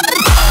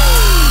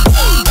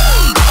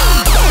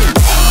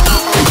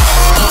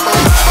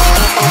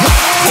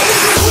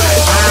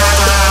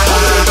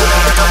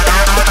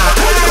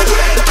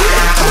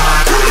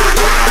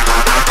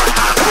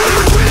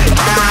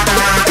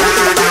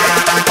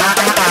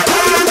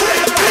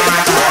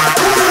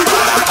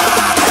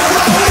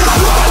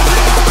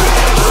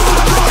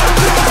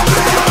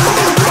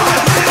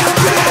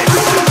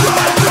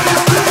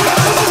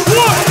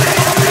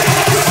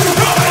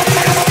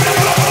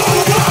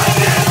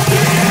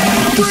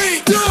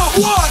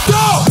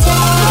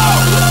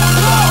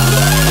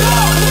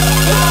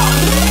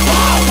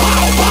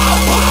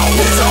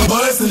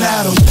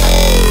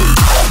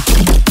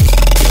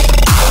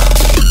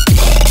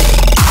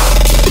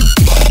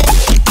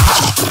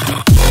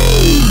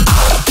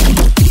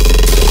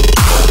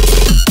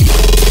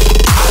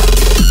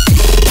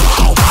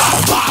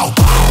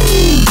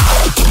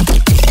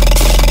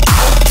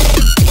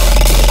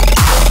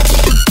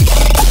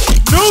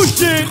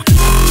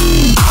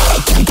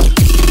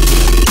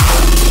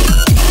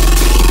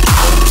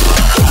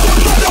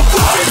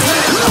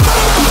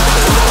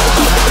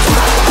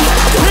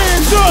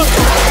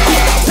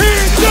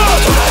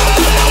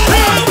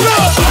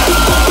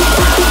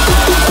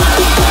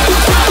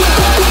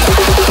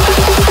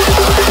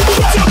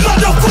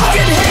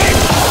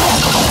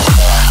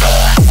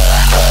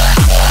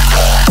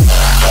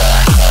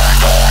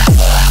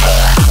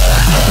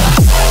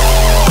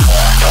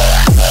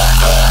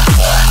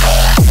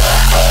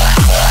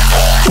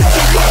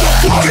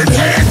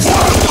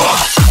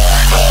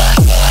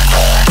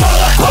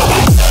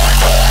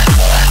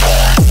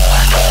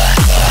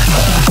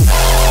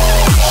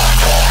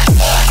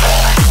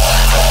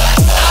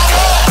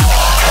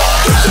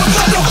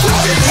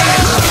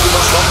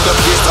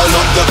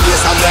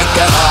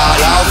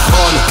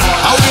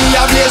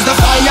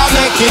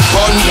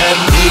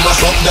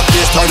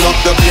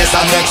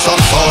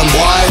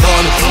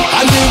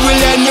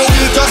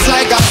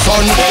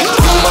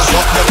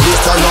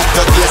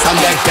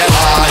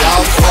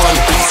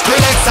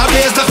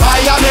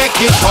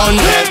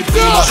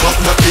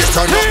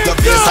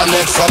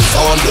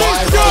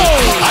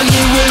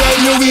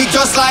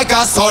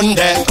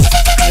 Sunday.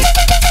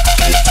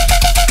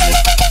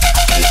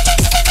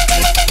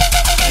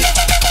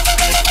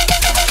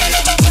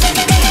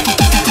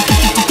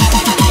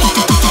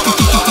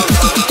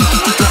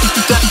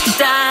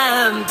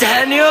 Damn,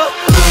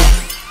 Daniel.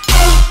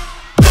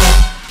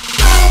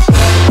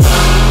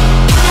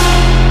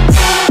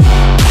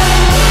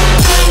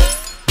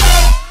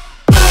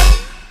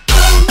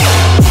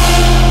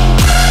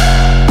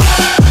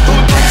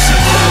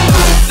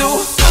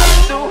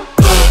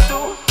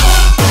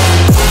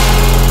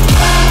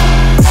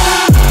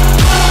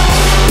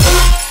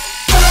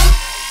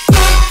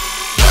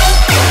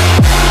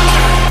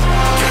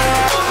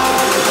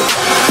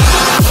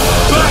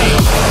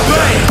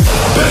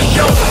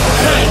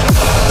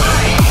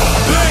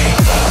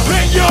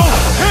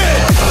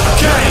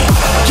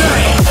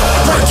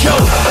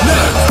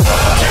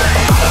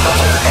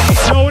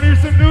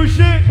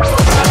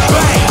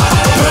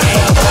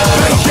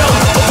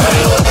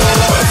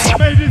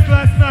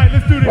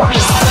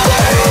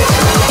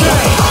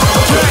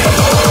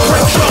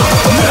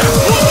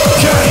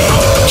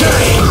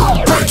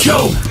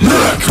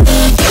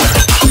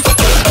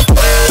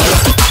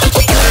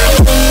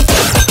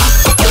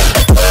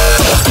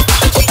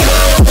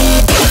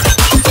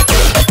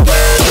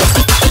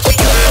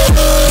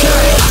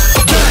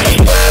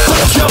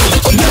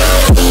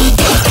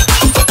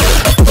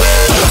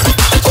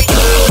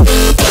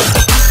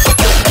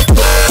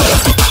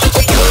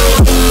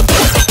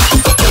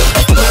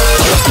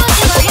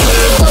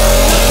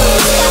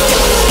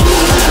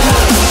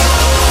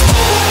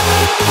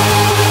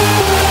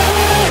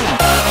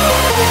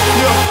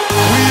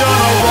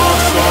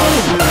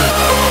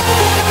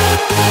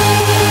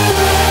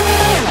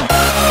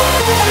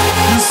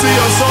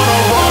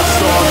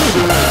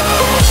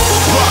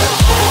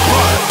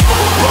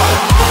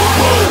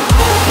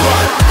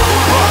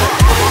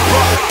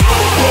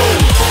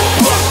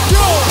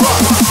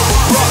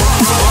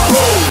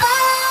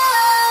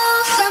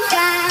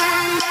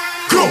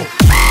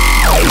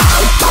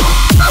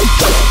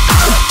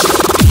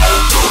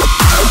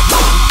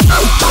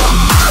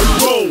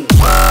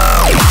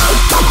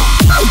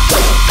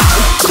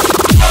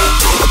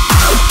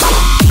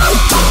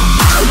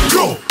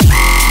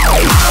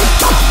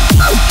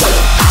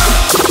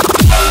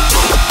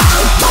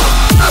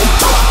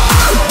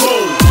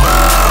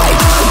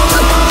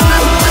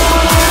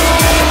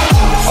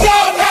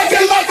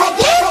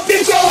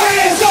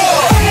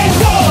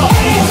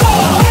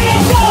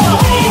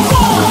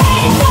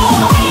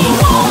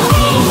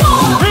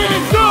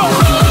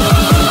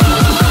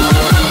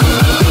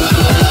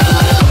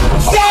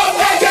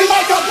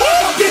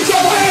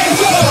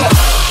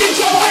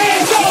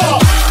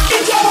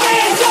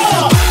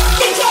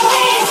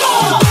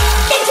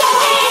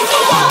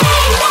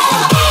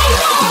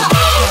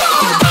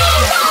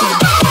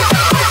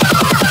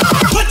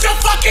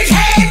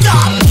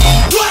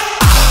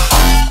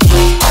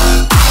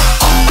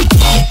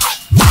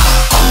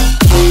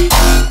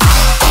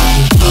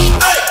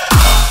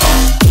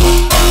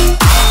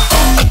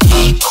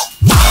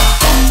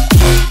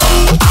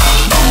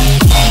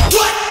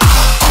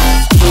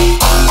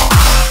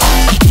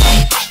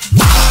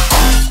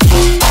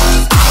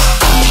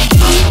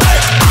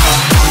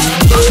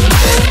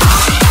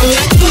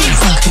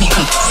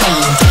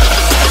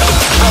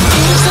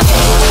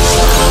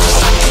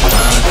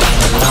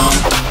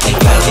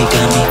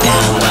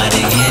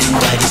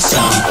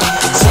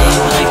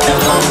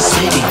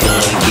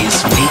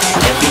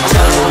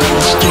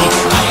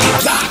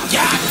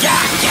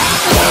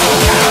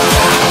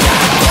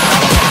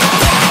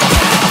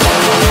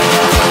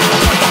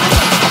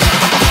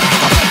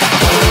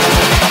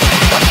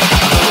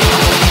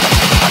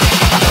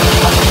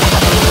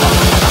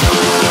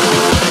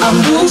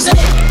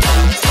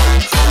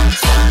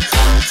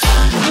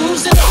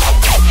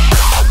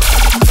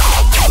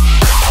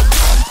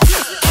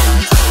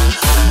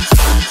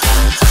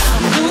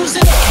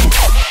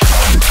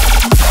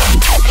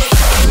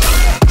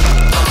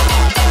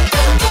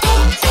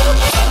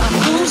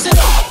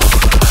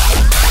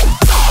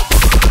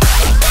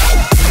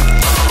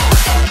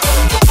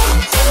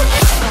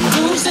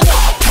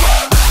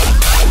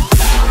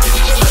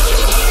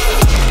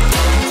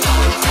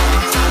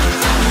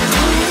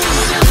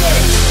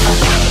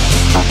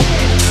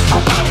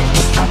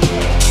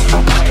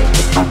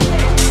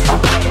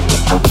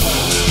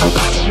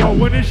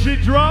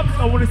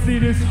 see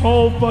this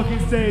whole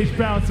fucking stage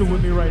bouncing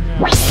with me right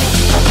now.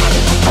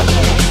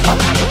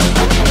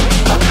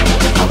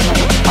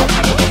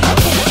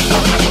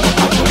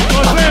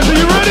 Los Angeles, are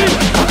you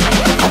ready?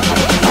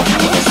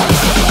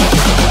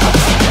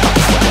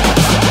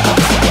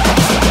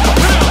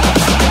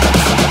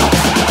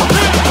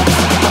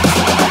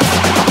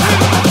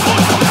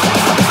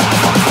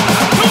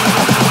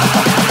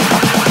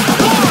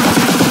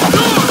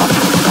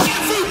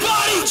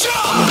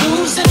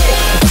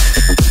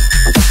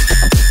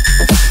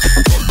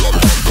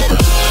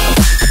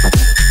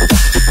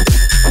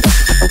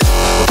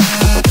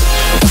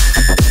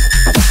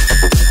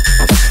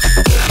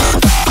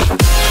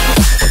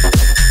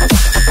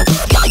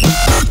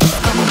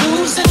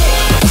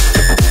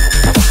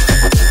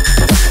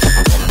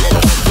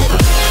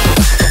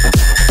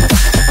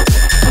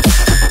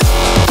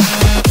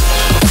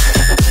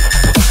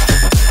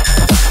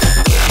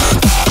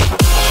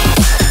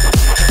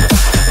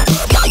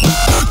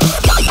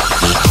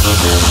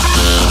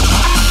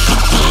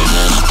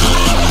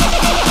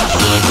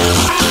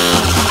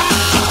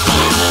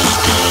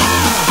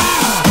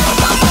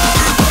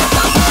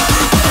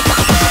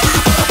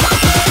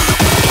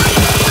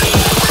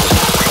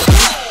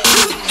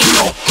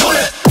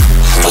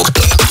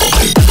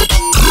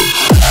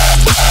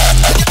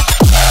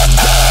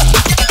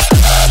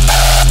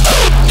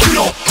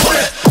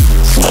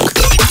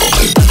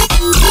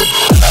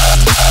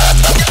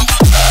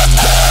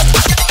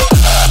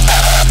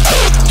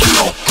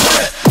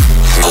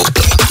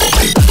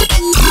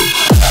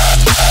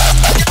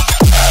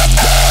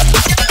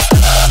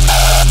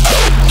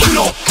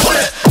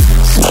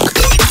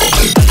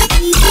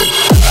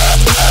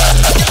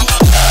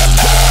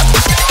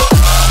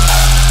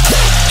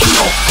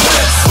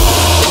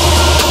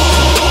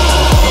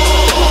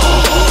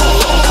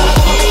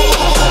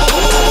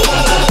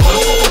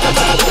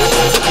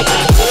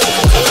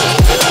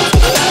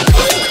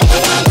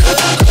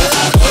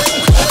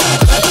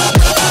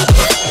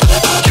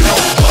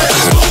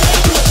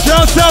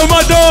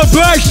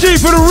 Black Sheep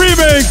for the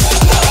remix.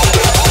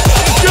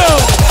 Let's go.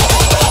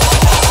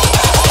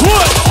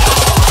 One,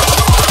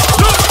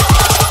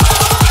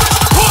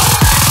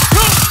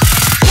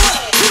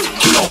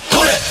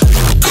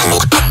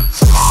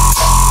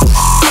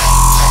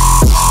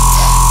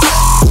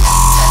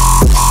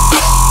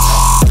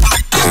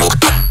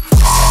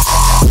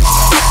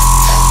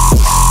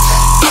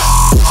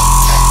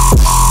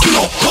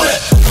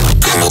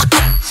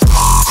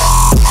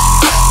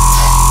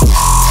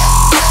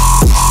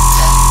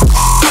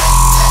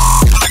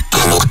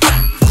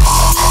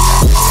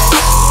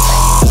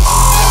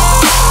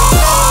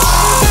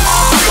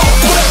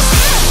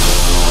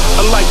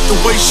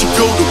 She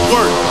go to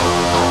work.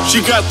 She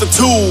got the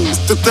tools,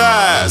 the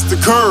thighs, the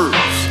curves.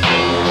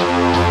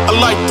 I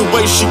like the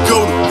way she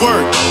go to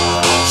work.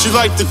 She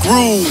like the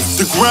groove,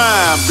 the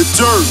grime, the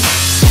dirt.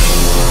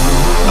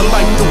 I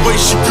like the way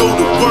she go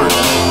to work.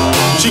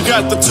 She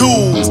got the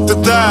tools, the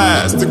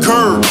thighs, the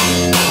curves.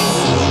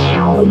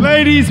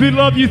 Ladies, we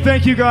love you.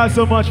 Thank you guys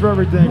so much for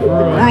everything. For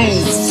real.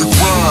 Groove, the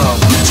grime,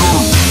 the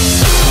dirt.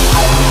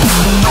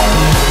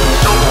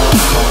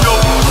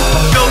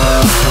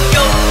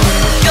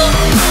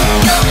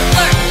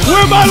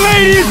 Where my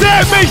ladies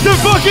at? Make some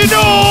fucking noise!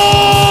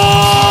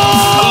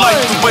 I like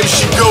the way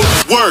she go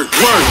work,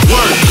 work,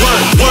 work,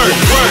 work, work,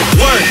 work,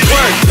 work,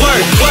 work, work,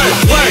 work,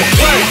 work,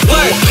 work,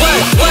 work,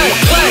 work,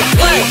 work,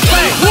 work,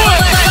 work,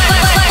 work.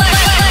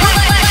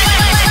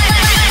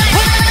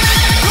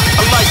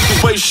 I like the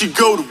way she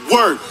go to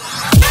work.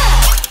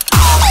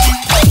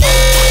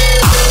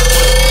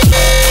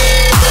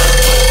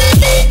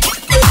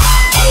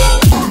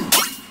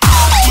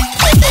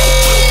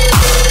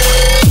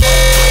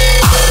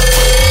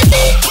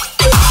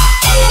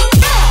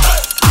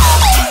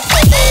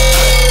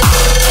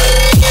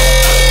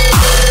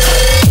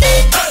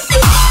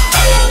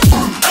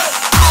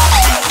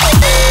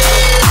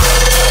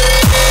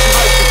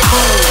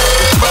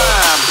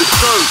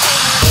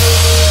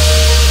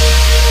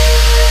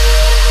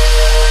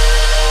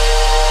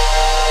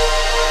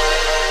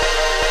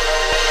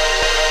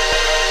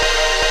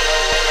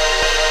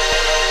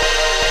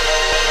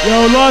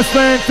 Yo, Lost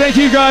Land, thank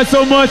you guys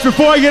so much.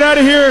 Before I get out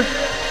of here,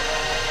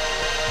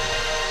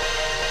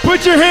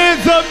 put your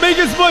hands up, make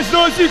as much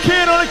noise as you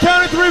can. On the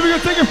count of three, we're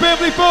gonna take a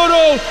family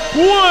photo.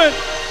 1,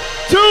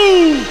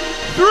 2,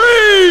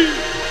 3.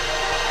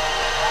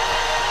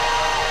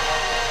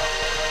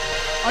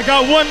 I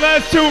got one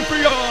last tune for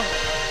y'all.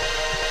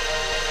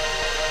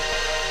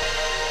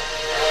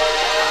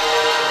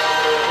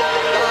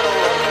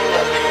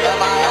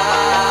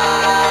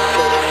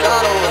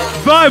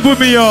 Vibe with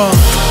me, y'all.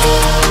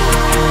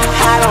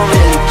 I don't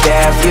really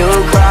care if you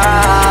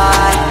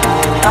cry.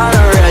 I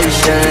really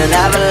shouldn't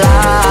have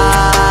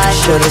lied.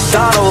 Should've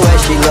saw the way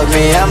she looked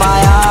me in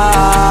my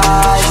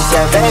eyes. She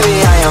said,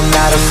 baby, I am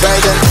not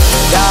afraid to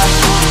die.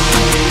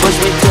 Push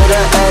me to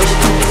the edge.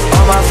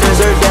 All my friends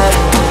are dead.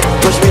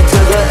 Push me to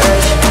the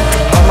edge.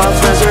 All my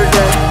friends are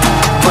dead.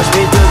 Push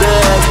me to the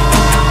edge.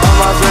 All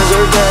my friends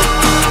are dead.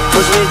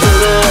 Push me to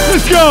the edge.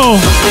 Let's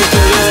go. Push me to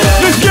the edge.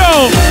 Let's go.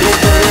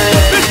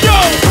 Let's go.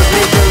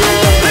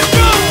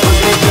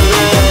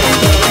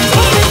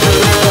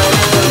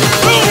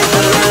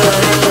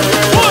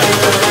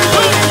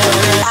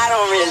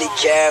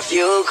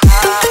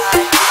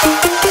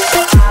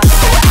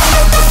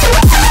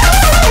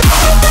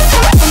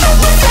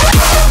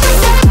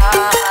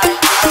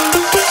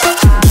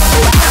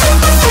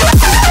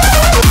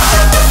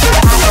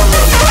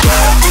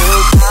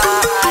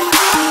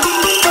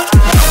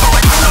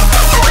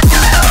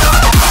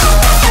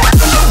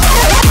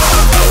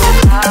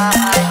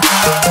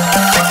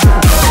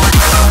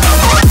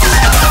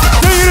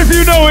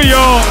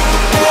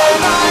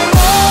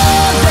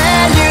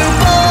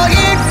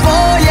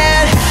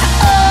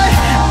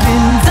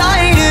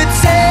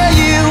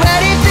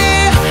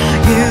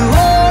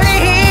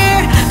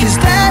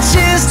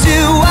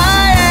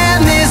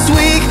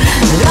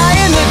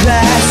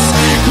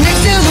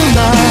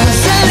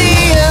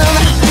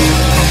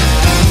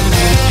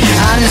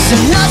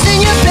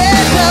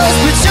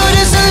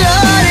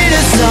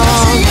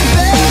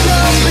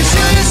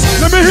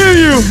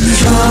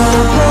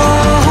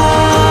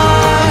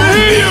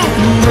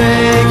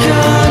 Make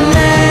your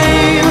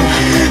name.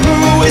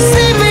 We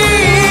see me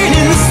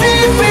in the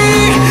CV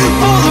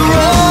for the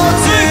road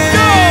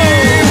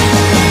team.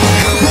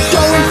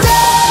 Going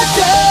down,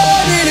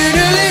 down in an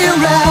early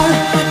round,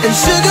 and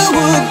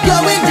Sugarwood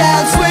going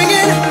down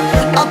swinging.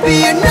 I'll be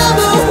your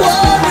number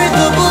one with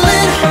the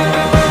bullet.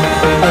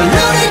 A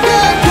loaded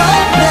gun,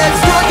 complex,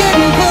 rocket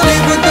and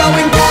bullet. We're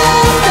going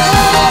down,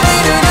 down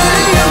in an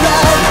early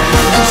round,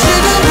 and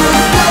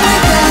Sugarwood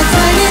going down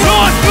swinging.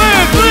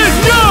 Northland, let's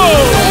go!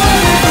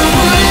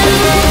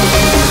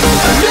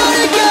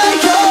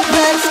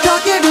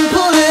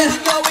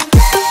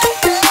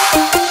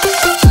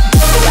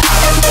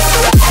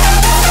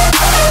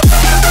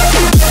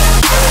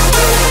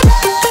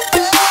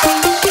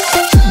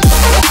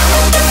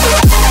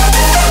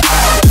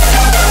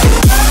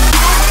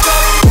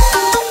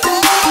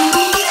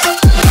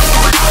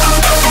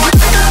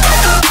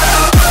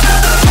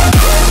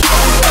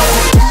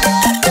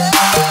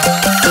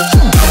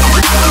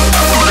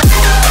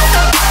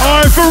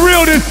 Alright, for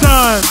real this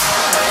time.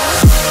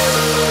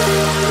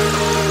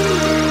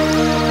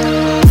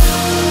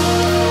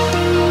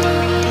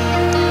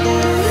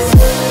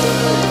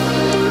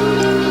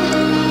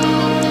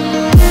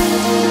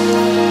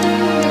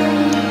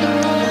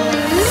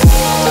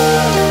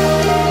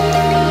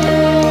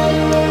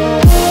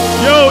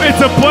 Yo,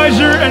 it's a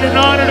pleasure and an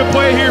honor to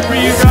play here for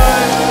you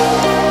guys.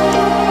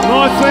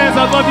 Lost fans,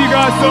 I love you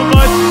guys so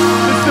much.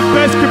 This is the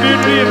best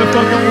community in the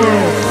fucking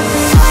world.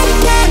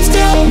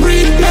 Still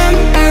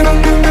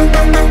remember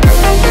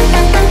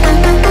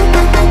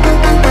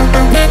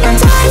the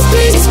times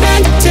we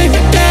spent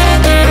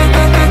together.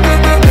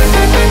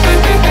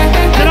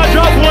 Can I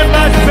drop one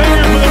last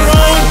finger for the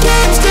road?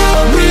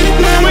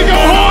 Here we go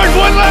hard,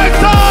 one last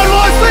time,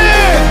 Lost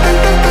fans.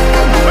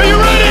 Are you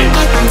ready?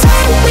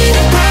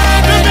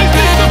 Let me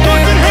see some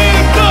fucking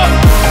hands up.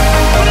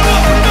 Put 'em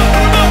up, put 'em up,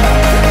 put 'em up.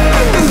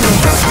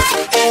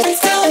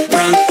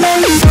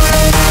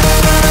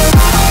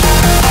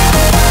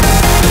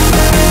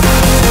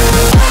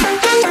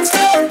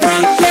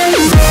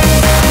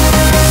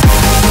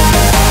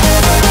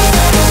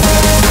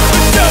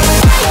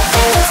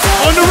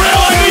 On the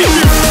rail, I need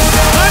you.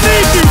 I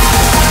need you.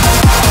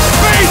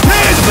 Face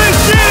hands, let's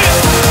get it.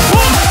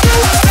 One,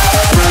 two,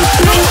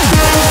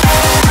 one,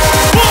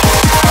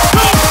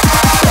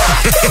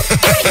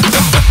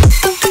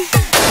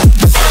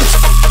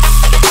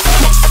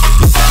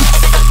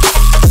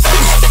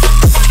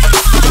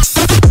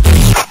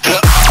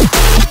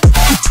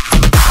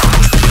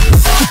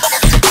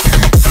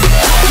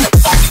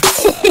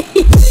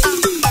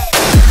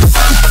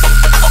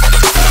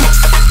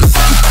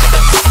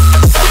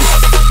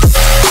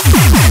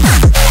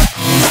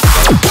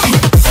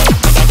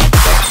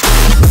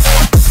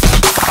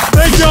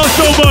 Thank y'all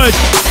so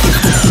much.